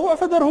شاء التطوع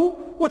فذره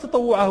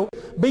وتطوعه.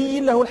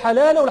 بين له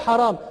الحلال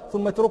والحرام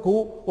ثم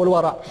اتركه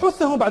والورع،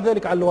 حثه بعد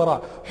ذلك على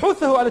الورع،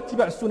 حثه على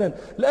اتباع السنن.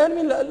 الآن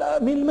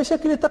من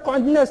المشاكل التي تقع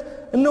عند الناس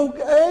أنه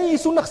أي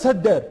سنة خصها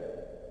الدار،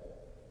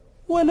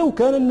 ولو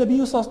كان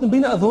النبي صلى الله عليه وسلم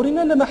بين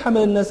أظهرنا لما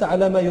حمل الناس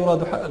على ما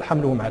يراد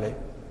حملهم عليه.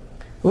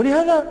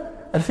 ولهذا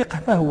الفقه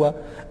ما هو؟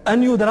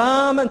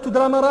 أن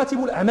تدرى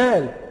مراتب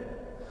الأعمال،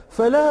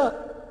 فلا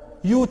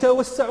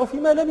يتوسع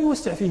فيما لم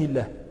يوسع فيه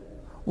الله،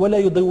 ولا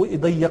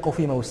يضيق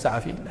فيما وسع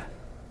فيه الله.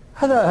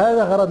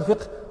 هذا غرض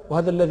الفقه،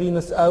 وهذا الذي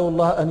نسأل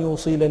الله أن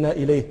يوصلنا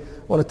إليه.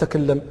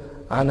 ونتكلم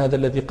عن هذا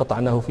الذي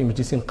قطعناه في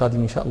مجلس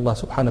قادم إن شاء الله.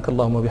 سبحانك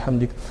اللهم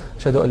وبحمدك،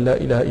 أشهد أن لا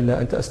إله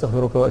إلا أنت،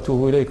 أستغفرك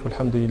وأتوب إليك،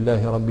 والحمد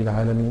لله رب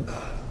العالمين.